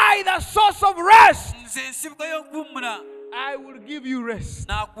 I, the source of rest, Nze ensibuko y'okuwummula. I will give you rest.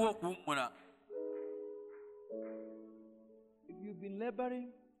 N'akuwa okuwummula. If you've been laboring,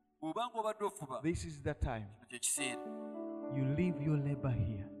 Bw'oba ng'obadde ofuba, this is the time. kino kye kiseera. You leave your labor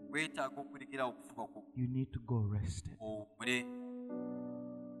here. Weetaaga okulekeraawo okufuba kwo. You need to go rested. Owummule.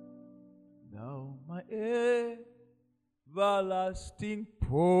 Thou my everlasting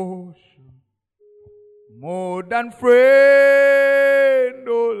portion, more than friend,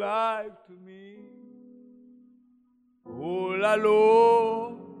 oh life to me. All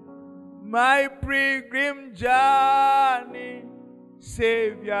alone, my pilgrim journey,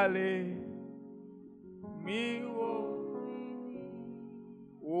 Savior led me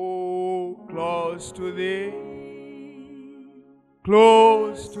oh, close to thee,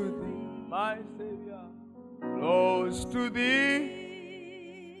 my Savior,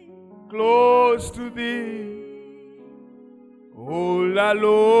 close to thee, all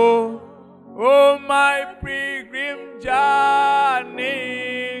alone, oh my pilgrim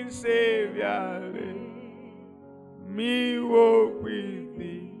journey, Savior, let me walk with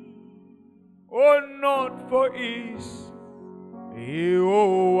thee, oh not for ease,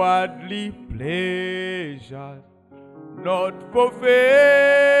 oh worldly pleasures, not for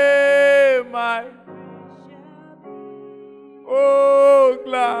fame, oh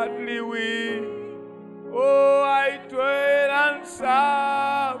gladly I toil and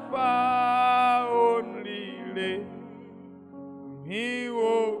suffer, only let me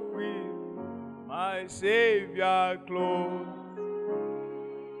walk with my Savior close,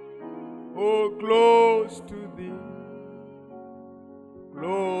 oh close to thee,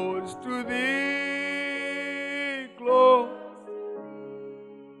 close.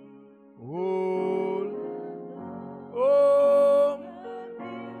 Oh,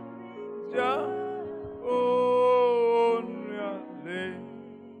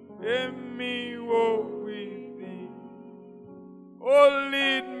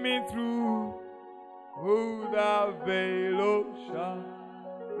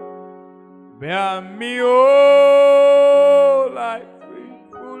 bear me all like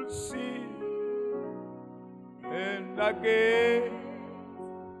fruitful seed, and the gate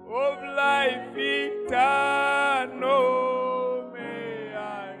of life eternal may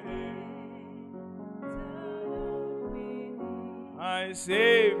I enter. My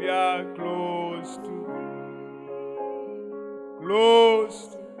Savior close to thee, close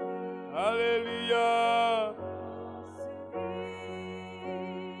to thee. Hallelujah.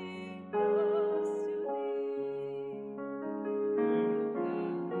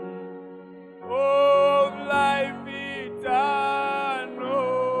 Of life eternal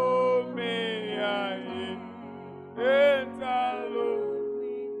may I enter,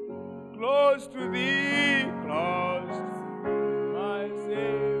 Lord, close to thee.